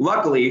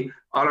 Luckily,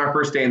 on our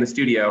first day in the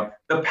studio,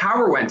 the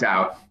power went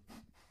out.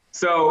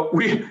 So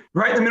we,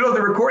 right in the middle of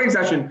the recording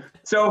session.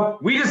 So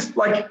we just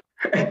like,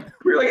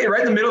 we were like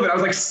right in the middle of it. I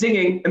was like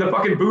singing and the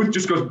fucking booth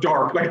just goes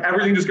dark. Like,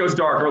 everything just goes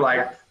dark. We're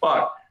like,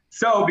 fuck.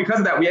 So because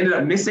of that, we ended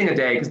up missing a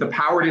day because the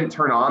power didn't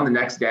turn on the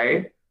next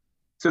day.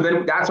 So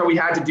then that's why we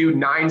had to do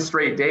 9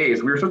 straight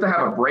days. We were supposed to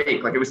have a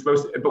break, like it was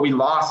supposed to, but we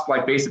lost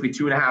like basically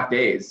 2.5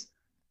 days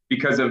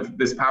because of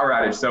this power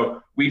outage.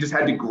 So we just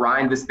had to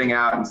grind this thing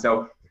out. And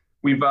so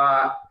we've,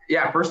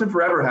 First and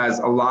Forever has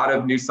a lot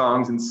of new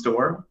songs in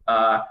store.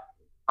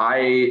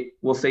 I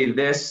will say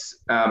this,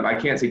 I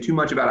can't say too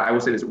much about it. I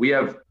will say this, we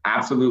have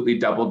absolutely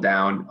doubled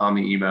down on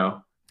the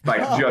emo,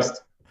 like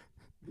just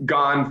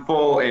gone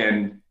full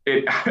in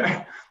it,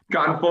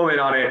 gone full in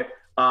on it.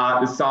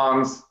 The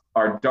songs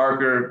are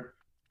darker,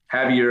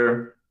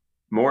 heavier,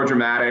 more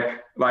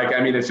dramatic. Like,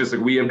 I mean, it's just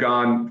like, we have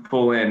gone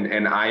full in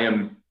and I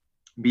am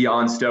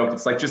beyond stoked.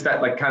 It's like just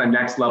that like kind of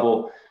next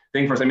level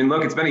thing for us. I mean,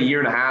 look, it's been 1.5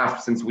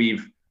 years since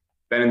we've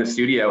been in the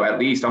studio, at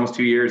least almost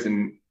 2 years.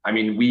 And I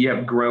mean, we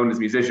have grown as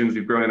musicians,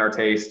 we've grown in our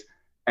taste.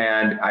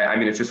 And I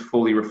mean, it's just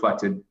fully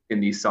reflected in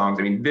these songs.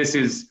 I mean, this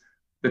is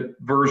the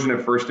version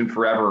of First and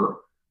Forever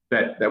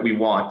that we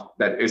want,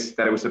 that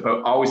it was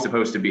always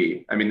supposed to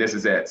be. I mean, this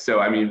is it. So,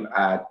 I mean,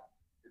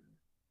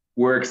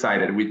 we're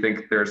excited. We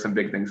think there are some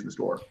big things in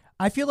store.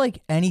 I feel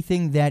like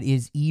anything that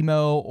is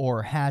emo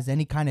or has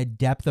any kind of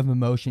depth of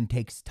emotion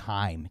takes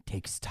time.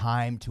 Takes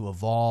time to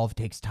evolve,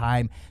 takes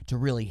time to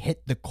really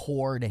hit the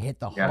core, to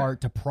hit the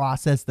heart, to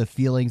process the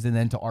feelings, and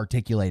then to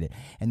articulate it.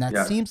 And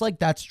that seems like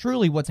that's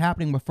truly what's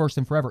happening with First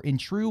and Forever. In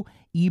true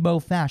emo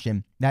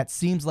fashion, that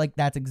seems like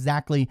that's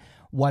exactly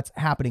what's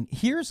happening.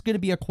 Here's going to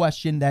be a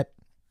question that,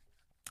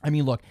 I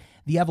mean, look,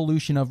 the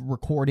evolution of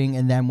recording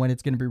and then when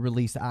it's going to be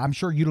released, I'm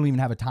sure you don't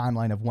even have a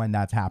timeline of when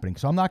that's happening.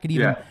 So I'm not going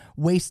to even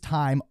waste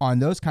time on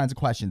those kinds of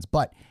questions.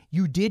 But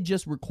you did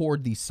just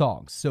record these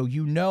songs, so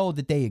you know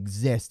that they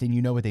exist and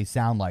you know what they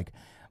sound like.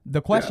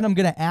 The question I'm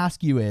going to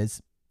ask you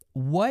is,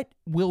 what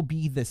will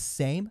be the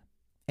same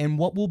and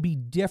what will be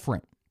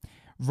different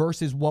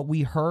versus what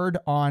we heard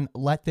on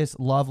Let This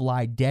Love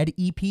Lie Dead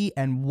EP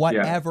and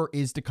whatever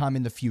is to come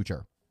in the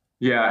future?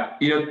 Yeah,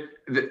 you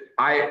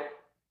know,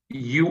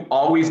 you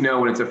always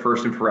know when it's a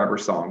First and Forever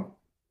song.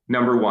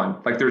 Number one,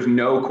 like there's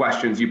no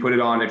questions. You put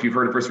it on. If you've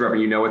heard of First and Forever,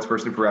 you know it's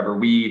First and Forever.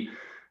 We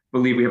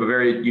believe we have a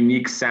very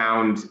unique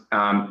sound,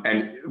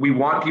 and we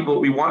want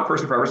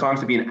First and Forever songs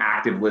to be an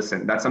active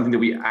listen. That's something that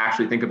we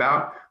actually think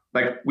about.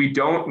 Like we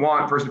don't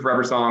want First and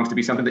Forever songs to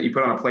be something that you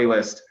put on a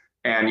playlist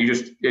and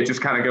it just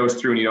kind of goes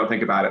through and you don't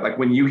think about it. Like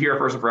when you hear a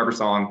First and Forever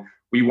song,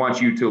 we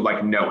want you to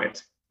like know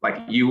it. Like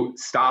you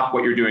stop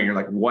what you're doing. You're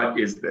like, what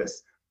is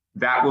this?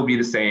 That will be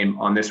the same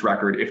on this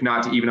record, if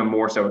not to even a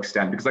more so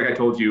extent, because like I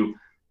told you,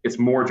 it's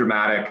more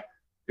dramatic.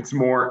 It's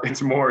more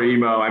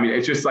emo. I mean,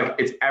 it's just like,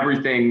 it's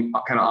everything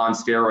kind of on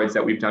steroids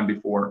that we've done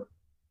before.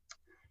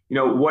 You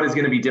know, what is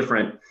going to be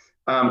different?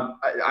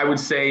 I would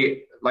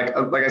say, like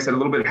I said, a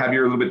little bit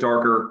heavier, a little bit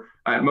darker.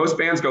 Most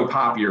bands go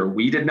poppier.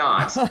 We did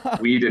not.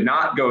 We did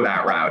not go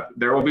that route.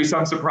 There will be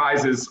some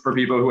surprises for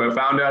people who have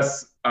found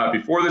us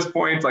before this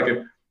point. Like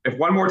if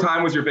One More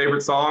Time was your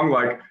favorite song,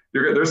 like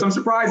there's some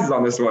surprises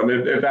on this one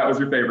if that was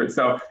your favorite.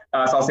 So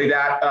I'll say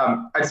that.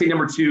 I'd say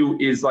number two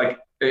is like,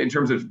 in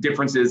terms of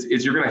differences,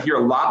 is you're going to hear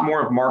a lot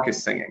more of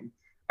Marcus singing.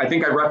 I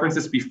think I referenced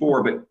this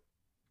before, but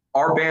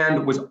our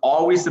band was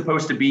always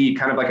supposed to be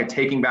kind of like a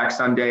Taking Back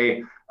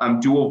Sunday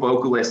dual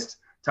vocalist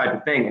type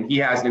of thing. And he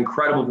has an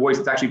incredible voice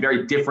that's actually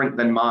very different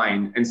than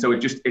mine. And so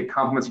it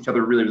complements each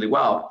other really, really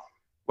well.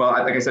 Well,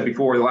 like I said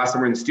before, the last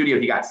time we were in the studio,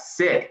 he got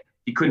sick.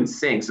 He couldn't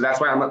sing. So that's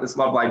why on Let This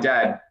Love Lie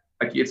Dead,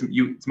 like it's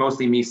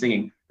mostly me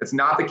singing. That's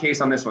not the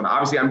case on this one.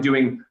 Obviously, I'm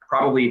doing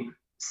probably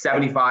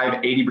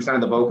 75, 80%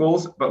 of the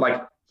vocals, but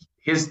like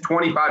his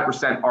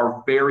 25%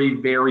 are very,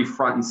 very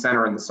front and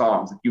center in the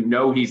songs. You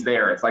know he's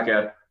there. It's like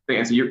a thing.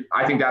 And so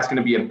I think that's going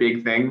to be a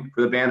big thing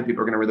for the band that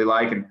people are going to really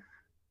like.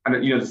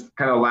 And you know, just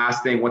kind of the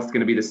last thing, what's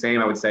going to be the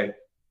same, I would say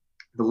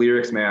the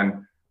lyrics,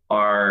 man,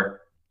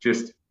 are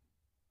just,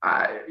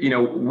 you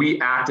know,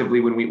 we actively,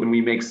 when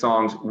we make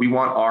songs, we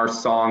want our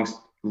songs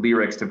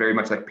lyrics to very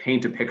much like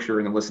paint a picture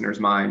in the listener's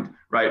mind,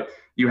 right?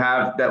 You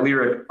have that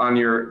lyric on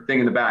your thing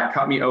in the back,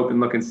 cut me open,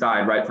 look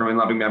inside, right? From In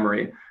Loving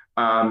Memory.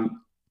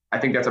 I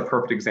think that's a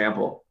perfect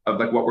example of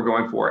like what we're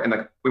going for. And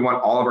like, we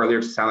want all of our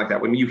lyrics to sound like that.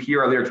 When you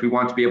hear our lyrics, we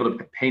want to be able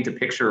to paint a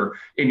picture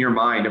in your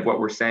mind of what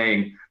we're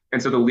saying. And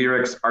so the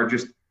lyrics are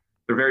just,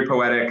 they're very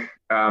poetic,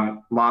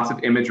 lots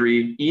of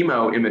imagery,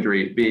 emo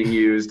imagery being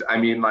used. I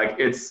mean, like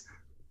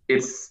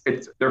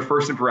they're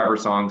First and Forever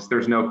songs.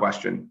 There's no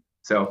question.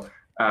 So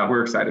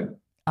we're excited.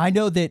 I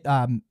know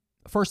that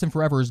First and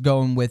Forever is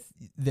going with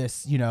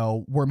this, you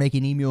know, we're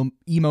making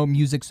emo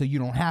music so you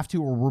don't have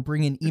to, or we're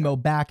bringing emo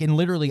back. And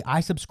literally,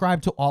 I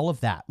subscribe to all of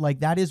that. Like,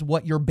 that is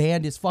what your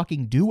band is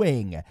fucking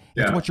doing.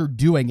 It's what you're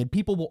doing. And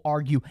people will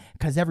argue,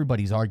 because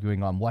everybody's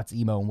arguing on what's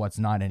emo and what's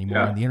not anymore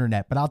on the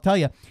internet. But I'll tell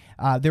you,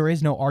 there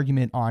is no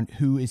argument on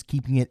who is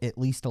keeping it at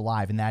least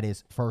alive, and that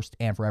is First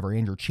and Forever.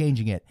 And you're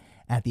changing it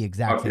at the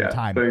exact same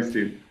time. Thanks,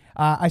 dude.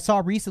 I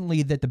saw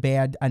recently that the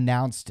band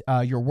announced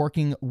you're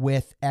working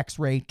with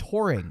X-Ray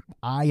Touring.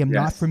 I am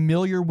not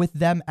familiar with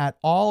them at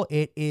all.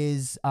 It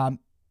is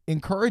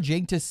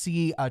encouraging to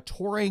see a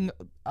touring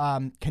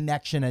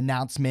connection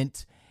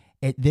announcement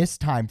at this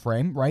time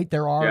frame, right?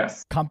 There are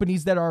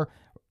companies that are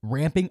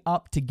ramping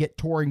up to get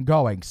touring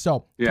going.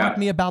 So talk to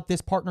me about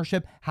this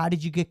partnership. How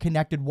did you get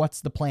connected? What's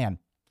the plan?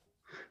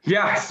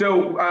 Yeah,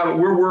 so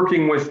we're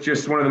working with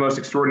just one of the most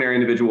extraordinary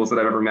individuals that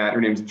I've ever met.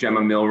 Her name's Gemma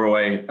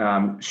Milroy.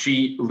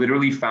 She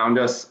literally found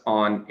us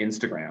on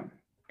Instagram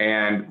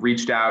and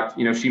reached out.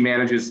 You know, she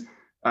manages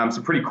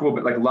some pretty cool,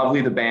 but like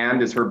Lovely the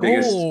Band is her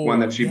biggest one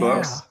that she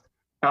books.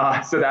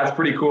 So that's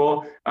pretty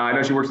cool. I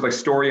know she works with like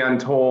Story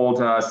Untold,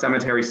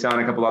 Cemetery Sun,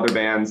 a couple other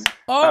bands.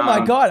 Oh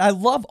my God, I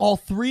love all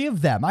three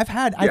of them. I've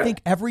had, I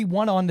think, every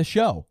one on the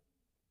show.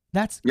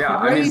 That's crazy.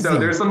 I mean, so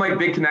there's some like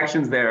big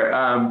connections there.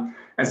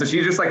 And so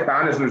she just like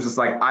found us and was just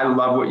like, I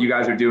love what you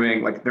guys are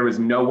doing. Like there was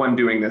no one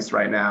doing this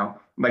right now.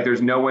 Like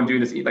there's no one doing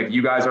this. Like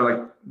you guys are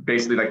like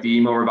basically like the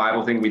emo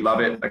revival thing. We love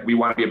it. Like we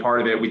want to be a part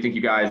of it. We think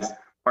you guys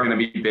are going to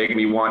be big and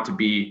we want to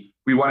be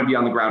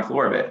on the ground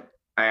floor of it.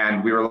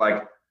 And we were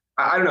like,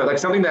 I don't know, like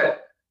something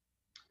that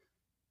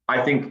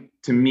I think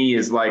to me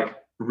is like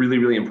really,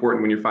 really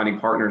important when you're finding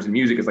partners in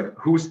music is like,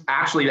 who's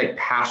actually like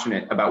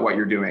passionate about what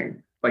you're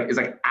doing. Like is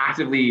like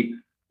actively,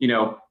 you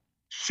know,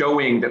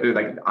 showing that they're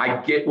like, I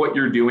get what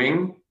you're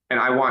doing and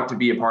I want to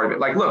be a part of it.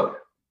 Like, look,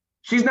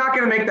 she's not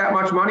going to make that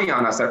much money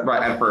on us at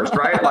first,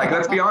 right? Like,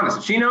 let's be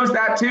honest. She knows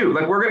that too.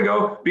 Like, we're going to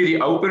go be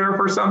the opener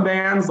for some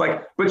bands,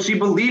 like, but she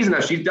believes in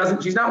us.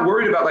 She's not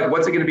worried about like,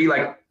 what's it going to be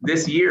like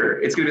this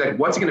year? It's going to be like,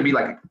 what's it going to be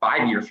like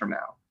 5 years from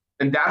now?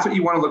 And that's what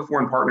you want to look for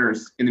in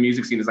partners in the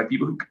music scene, is like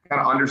people who kind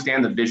of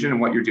understand the vision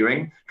and what you're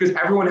doing, because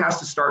everyone has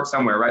to start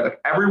somewhere, right? Like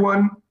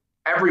everyone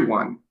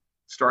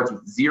starts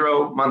with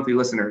 0 monthly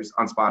listeners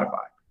on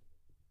Spotify.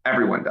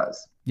 Everyone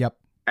does. Yep.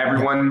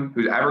 Everyone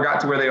who's ever got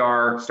to where they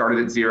are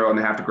started at 0, and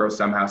they have to grow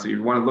somehow. So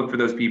you want to look for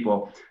those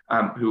people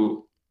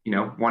who,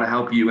 want to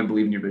help you and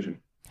believe in your vision.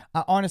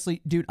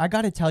 Honestly, dude, I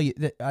got to tell you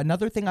that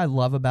another thing I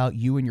love about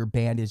you and your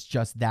band is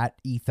just that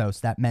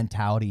ethos, that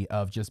mentality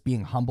of just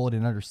being humbled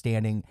and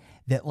understanding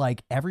that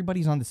like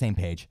everybody's on the same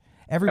page.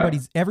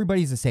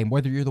 Everybody's the same,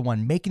 whether you're the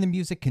one making the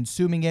music,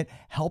 consuming it,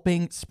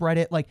 helping spread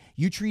it. Like,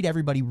 you treat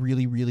everybody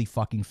really, really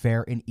fucking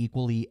fair and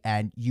equally,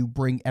 and you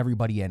bring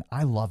everybody in.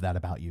 I love that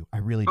about you. I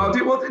really do. Oh,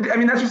 dude, well, I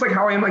mean, that's just like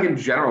how I am, like in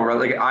general, right?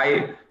 Like,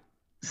 I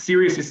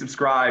seriously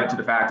subscribe to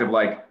the fact of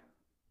like,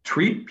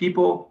 treat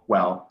people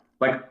well.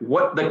 Like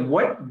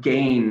what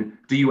gain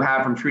do you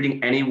have from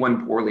treating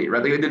anyone poorly,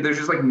 right? Like, there's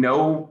just like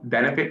no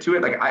benefit to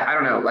it. Like, I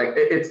don't know, like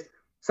it's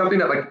something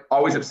that like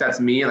always upsets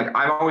me. And like,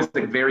 I'm always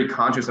like very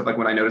conscious of like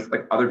when I notice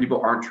like other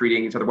people aren't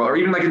treating each other well, or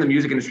even like in the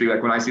music industry,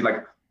 like when I see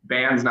like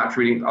bands not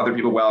treating other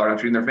people well or not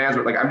treating their fans,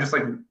 but like, I'm just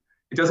like,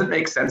 it doesn't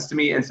make sense to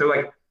me. And so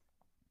like,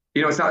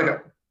 it's not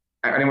like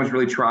anyone's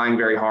really trying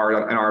very hard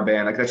in our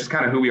band. Like, that's just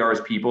kind of who we are as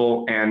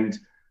people. And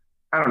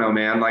I don't know,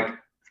 man, like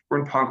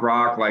we're in punk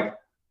rock, like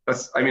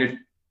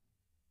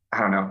I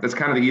don't know. That's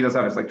kind of the ethos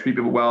of it. It's like treat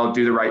people well,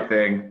 do the right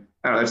thing.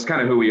 I don't know. That's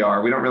kind of who we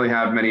are. We don't really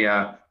have many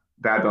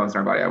bad bones in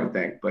our body, I would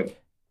think. But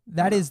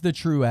that is the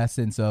true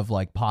essence of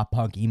like pop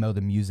punk, emo, the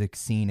music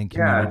scene and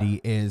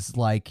community is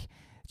like,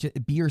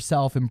 just be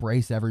yourself,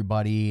 embrace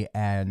everybody.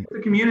 And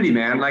the community,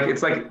 man. Like,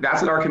 it's like,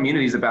 that's what our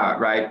community is about,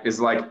 right? Is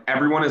like,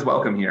 everyone is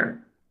welcome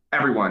here.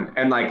 Everyone.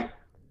 And like,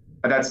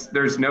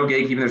 there's no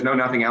gatekeeping. There's no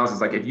nothing else. It's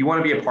like, if you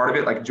want to be a part of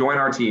it, like join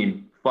our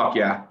team. Fuck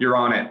yeah, you're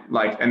on it.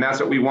 Like, and that's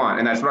what we want.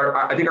 And that's what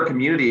I think our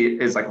community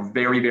is like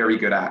very, very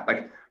good at.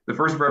 Like the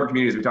First and Forever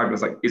community, as we talked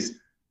about, is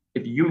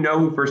if you know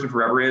who First and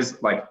Forever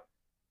is, like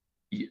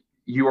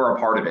you are a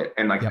part of it.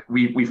 And like,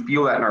 we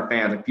feel that in our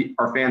fans. Like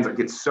our fans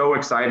get so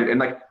excited, and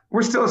like,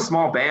 we're still a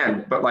small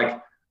band, but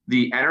like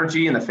the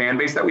energy and the fan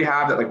base that we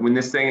have, that like when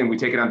this thing and we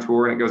take it on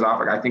tour and it goes off,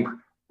 like I think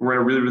we're in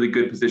a really, really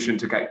good position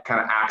to kind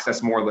of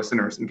access more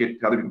listeners and get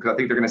to other people, because I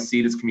think they're going to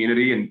see this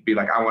community and be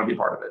like, I want to be a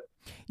part of it.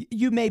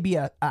 You may be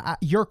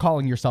you're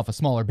calling yourself a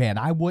smaller band.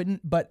 I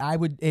wouldn't, but I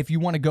would, if you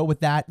want to go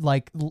with that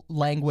like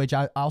language,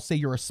 I'll say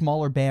you're a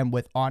smaller band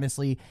with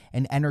honestly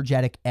an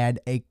energetic and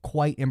a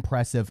quite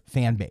impressive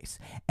fan base.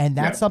 And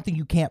that's something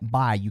you can't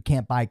buy. You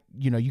can't buy,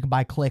 you can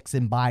buy clicks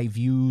and buy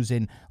views,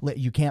 and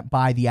you can't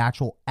buy the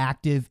actual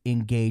active,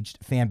 engaged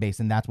fan base.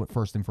 And that's what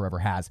First and Forever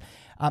has.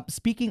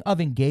 Speaking of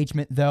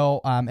engagement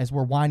though, as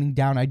we're winding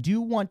down, I do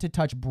want to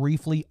touch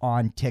briefly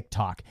on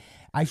TikTok.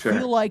 I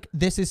feel like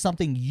this is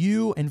something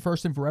you and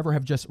First and Forever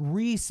have just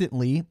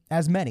recently,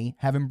 as many,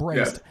 have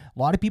embraced. Yes. A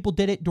lot of people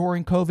did it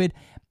during COVID.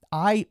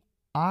 I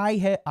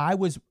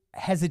was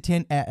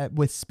hesitant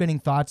with Spinning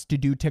Thoughts to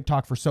do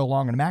TikTok for so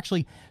long, and I'm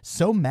actually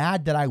so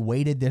mad that I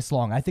waited this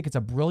long. I think it's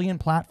a brilliant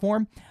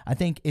platform. I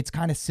think it's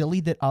kind of silly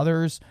that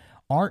others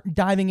aren't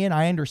diving in.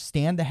 I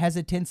understand the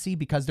hesitancy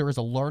because there is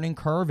a learning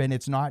curve and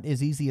it's not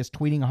as easy as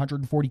tweeting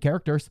 140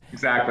 characters.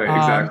 Exactly.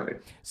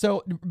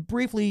 So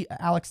briefly,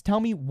 Alex, tell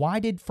me,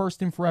 why did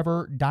First and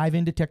Forever dive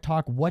into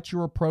TikTok? What's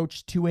your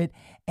approach to it?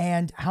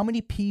 And how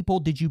many people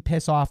did you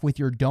piss off with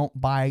your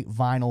Don't Buy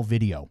Vinyl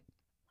video?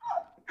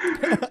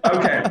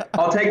 Okay,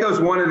 I'll take those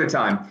one at a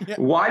time. Yeah.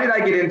 Why did I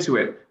get into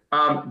it?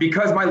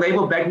 Because my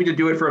label begged me to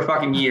do it for a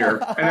fucking year,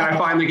 and then I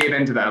finally gave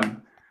in to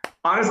them.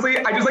 Honestly,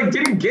 I just like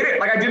didn't get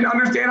it. Like I didn't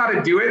understand how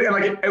to do it. And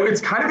like,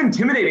 it's kind of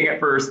intimidating at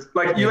first.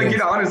 Like you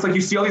get on, it's like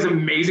you see all these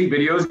amazing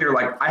videos and you're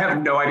like, I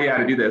have no idea how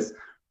to do this.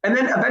 And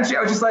then eventually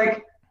I was just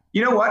like,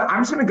 you know what?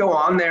 I'm just going to go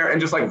on there and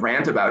just like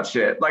rant about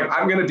shit. Like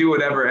I'm going to do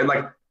whatever. And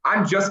like,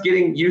 I'm just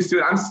getting used to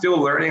it. I'm still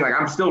learning. Like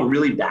I'm still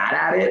really bad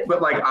at it,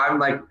 but like,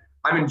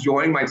 I'm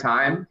enjoying my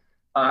time.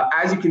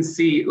 As you can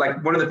see,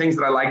 like one of the things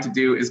that I like to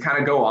do is kind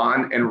of go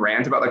on and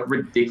rant about like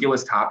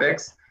ridiculous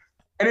topics.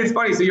 And it's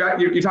funny, so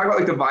you talk about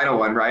like the vinyl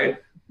one, right?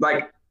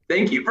 Like,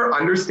 thank you for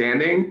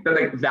understanding that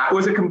like that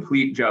was a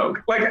complete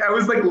joke. Like I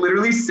was like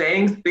literally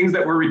saying things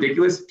that were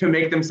ridiculous to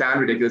make them sound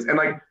ridiculous. And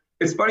like,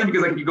 it's funny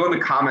because like you go in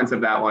the comments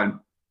of that one,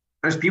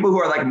 there's people who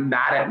are like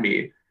mad at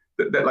me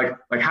that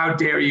like how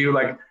dare you?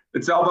 Like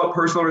it's all about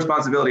personal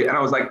responsibility. And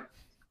I was like,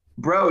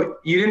 bro,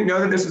 you didn't know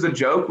that this was a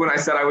joke when I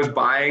said I was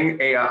buying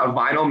a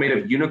vinyl made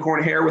of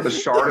unicorn hair with a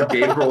shard of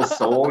Dave Grohl's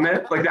soul in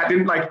it? Like it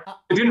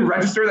didn't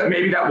register that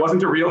maybe that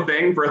wasn't a real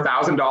thing for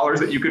 $1,000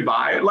 that you can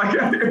Like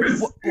it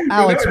was, well,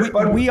 Alex,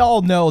 we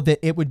all know that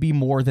it would be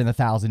more than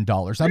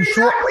 $1,000. I'm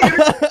sure.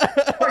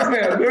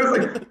 Man, it was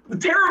like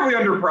terribly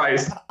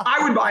underpriced.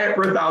 I would buy it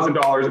for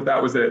 $1,000 if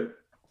that was it.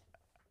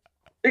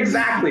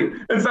 Exactly.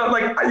 And so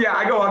like, yeah,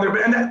 I go on there,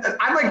 but and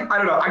I like, I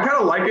don't know, I kind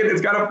of like it.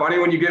 It's kind of funny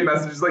when you get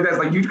messages like that. It's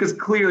like you just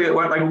clearly it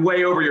went like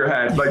way over your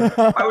head. Like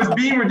I was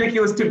being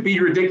ridiculous to be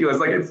ridiculous.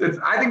 Like it's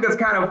I think that's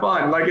kind of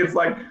fun. Like it's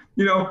like,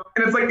 you know,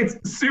 and it's like it's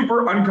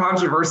super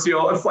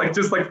uncontroversial. It's like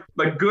just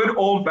like good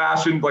old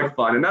fashioned like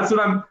fun. And that's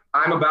what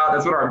I'm about.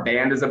 That's what our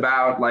band is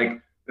about.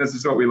 Like this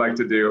is what we like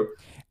to do.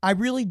 I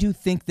really do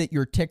think that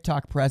your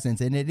TikTok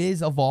presence, and it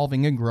is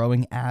evolving and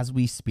growing as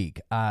we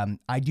speak.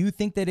 I do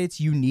think that it's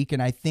unique,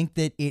 and I think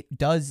that it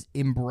does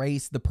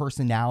embrace the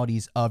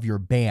personalities of your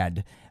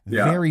band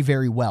very,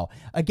 very well.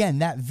 Again,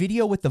 that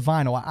video with the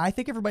vinyl, I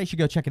think everybody should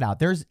go check it out.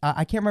 There's,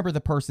 I can't remember the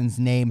person's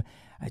name.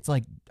 It's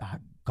like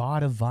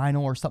God of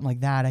Vinyl or something like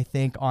that, I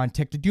think, on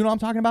TikTok. Do you know what I'm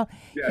talking about?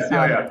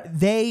 Yes,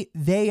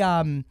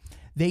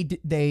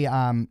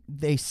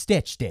 They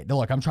stitched it.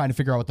 Look, I'm trying to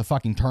figure out what the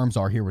fucking terms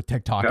are here with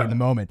TikTok in the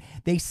moment.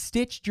 They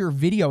stitched your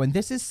video, and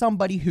this is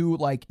somebody who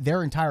like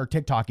their entire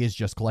TikTok is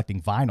just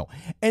collecting vinyl.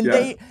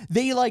 And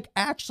they like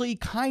actually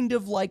kind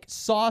of like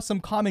saw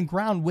some common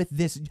ground with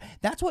this.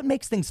 That's what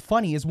makes things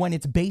funny, is when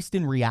it's based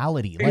in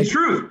reality. Like, it's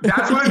truth.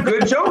 That's what a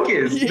good joke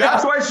is.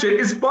 That's why shit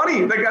is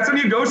funny. Like that's when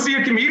you go see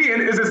a comedian,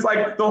 is it's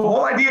like the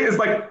whole idea is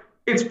like,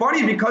 it's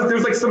funny because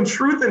there's like some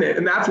truth in it,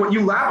 and that's what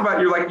you laugh about.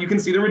 You're like, you can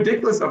see the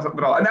ridiculousness of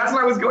it all, and that's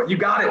what I was going. You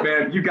got it,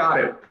 man. You got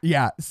it.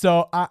 Yeah.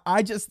 So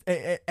I just,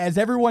 as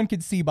everyone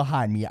can see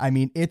behind me, I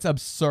mean, it's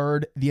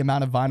absurd the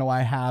amount of vinyl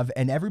I have,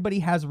 and everybody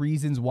has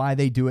reasons why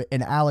they do it.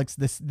 And Alex,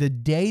 the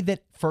day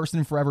that First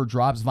and Forever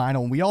drops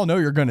vinyl, and we all know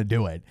you're going to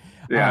do it.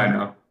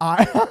 Yeah,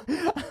 I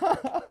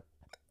know.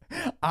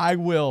 I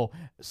will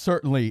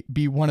certainly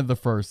be one of the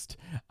first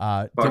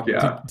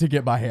to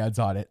get my hands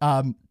on it.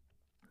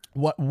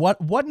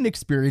 What an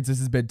experience this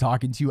has been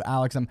talking to you,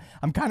 Alex.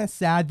 I'm kind of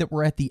sad that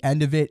we're at the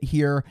end of it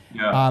here.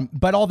 Yeah.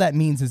 But all that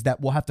means is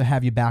that we'll have to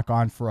have you back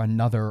on for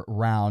another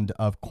round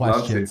of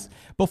questions.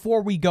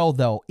 Before we go,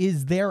 though,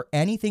 is there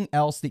anything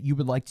else that you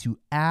would like to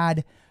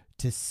add,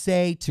 to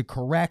say, to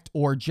correct,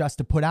 or just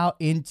to put out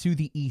into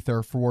the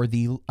ether for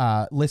the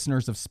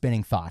listeners of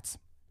Spinning Thoughts?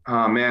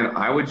 Man,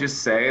 I would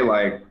just say,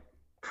 like,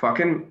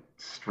 fucking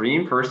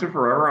stream First and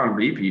Forever on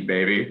repeat,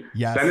 baby.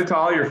 Yes. Send it to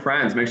all your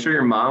friends. Make sure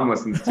your mom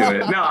listens to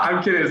it. No,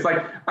 I'm kidding. It's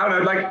like, I don't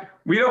know, like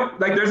we don't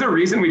like, there's a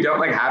reason we don't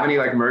like have any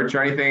like merch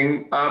or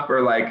anything up,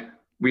 or like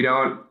we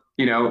don't,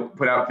 you know,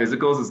 put out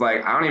physicals. It's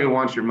like, I don't even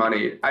want your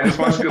money. I just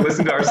want you to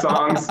listen to our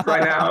songs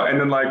right now. And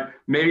then like,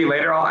 maybe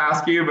later I'll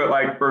ask you, but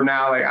like for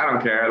now, like, I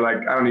don't care. Like,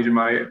 I don't need your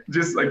money.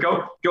 Just like,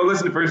 go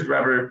listen to First and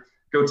Forever.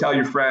 Go tell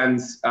your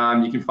friends.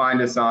 You can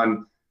find us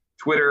on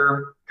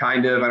Twitter,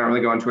 kind of. I don't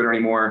really go on Twitter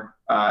anymore.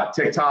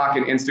 TikTok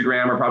and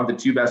Instagram are probably the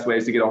two best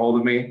ways to get a hold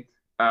of me.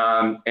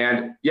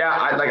 And yeah,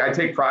 I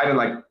take pride in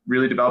like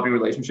really developing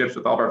relationships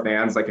with all of our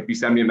fans. Like if you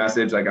send me a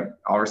message, like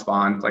I'll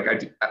respond. Like I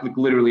do, like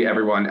literally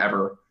everyone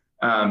ever,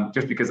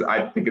 just because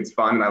I think it's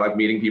fun and I like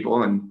meeting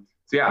people. And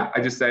so yeah,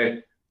 I just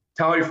say,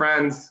 tell all your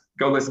friends,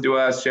 go listen to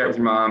us, share it with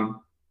your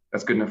mom.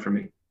 That's good enough for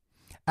me.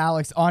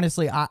 Alex,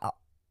 honestly,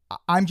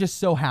 I'm just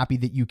so happy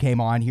that you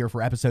came on here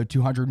for episode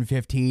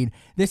 215.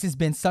 This has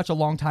been such a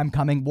long time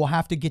coming. We'll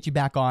have to get you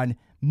back on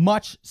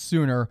much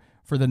sooner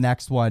for the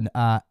next one.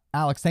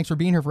 Alex, thanks for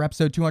being here for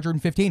episode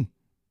 215.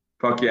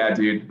 Fuck yeah,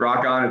 dude.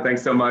 Rock on, and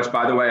thanks so much.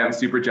 By the way, I'm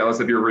super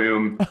jealous of your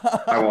room.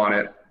 I want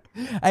it.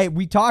 Hey,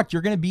 we talked.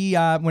 You're going to be,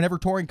 whenever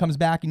touring comes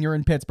back and you're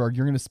in Pittsburgh,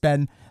 you're going to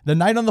spend the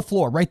night on the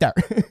floor right there.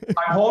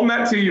 I'm holding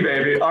that to you,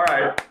 baby. All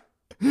right.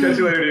 Catch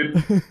you later,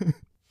 dude.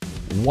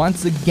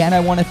 Once again, I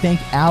want to thank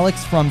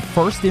Alex from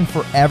First and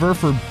Forever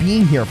for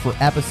being here for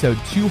episode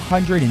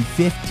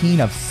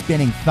 215 of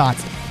Spinning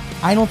Thoughts.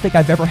 I don't think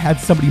I've ever had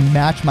somebody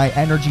match my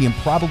energy and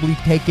probably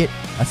take it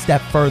a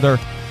step further.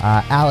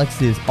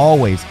 Alex is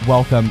always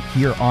welcome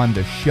here on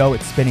the show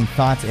at Spinning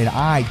Thoughts, and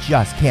I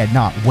just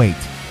cannot wait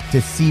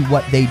to see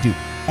what they do.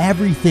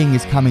 Everything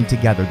is coming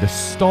together. The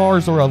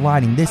stars are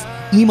aligning. This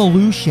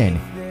Emolution,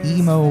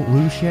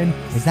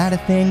 is that a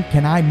thing?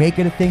 Can I make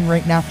it a thing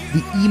right now?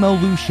 The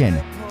Emolution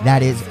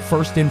that is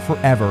First and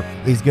Forever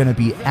is going to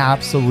be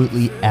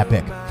absolutely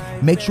epic.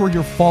 Make sure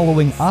you're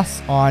following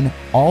us on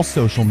all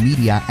social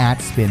media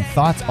at Spin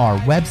Thoughts. Our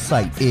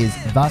website is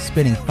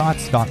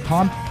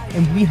thespinningthoughts.com,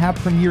 and we have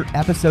premiere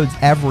episodes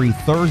every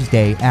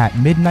Thursday at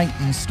midnight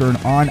Eastern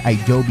on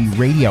Adobe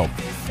Radio.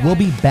 We'll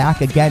be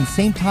back again,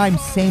 same time,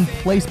 same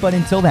place, but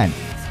until then,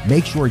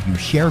 make sure you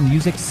share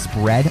music,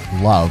 spread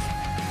love.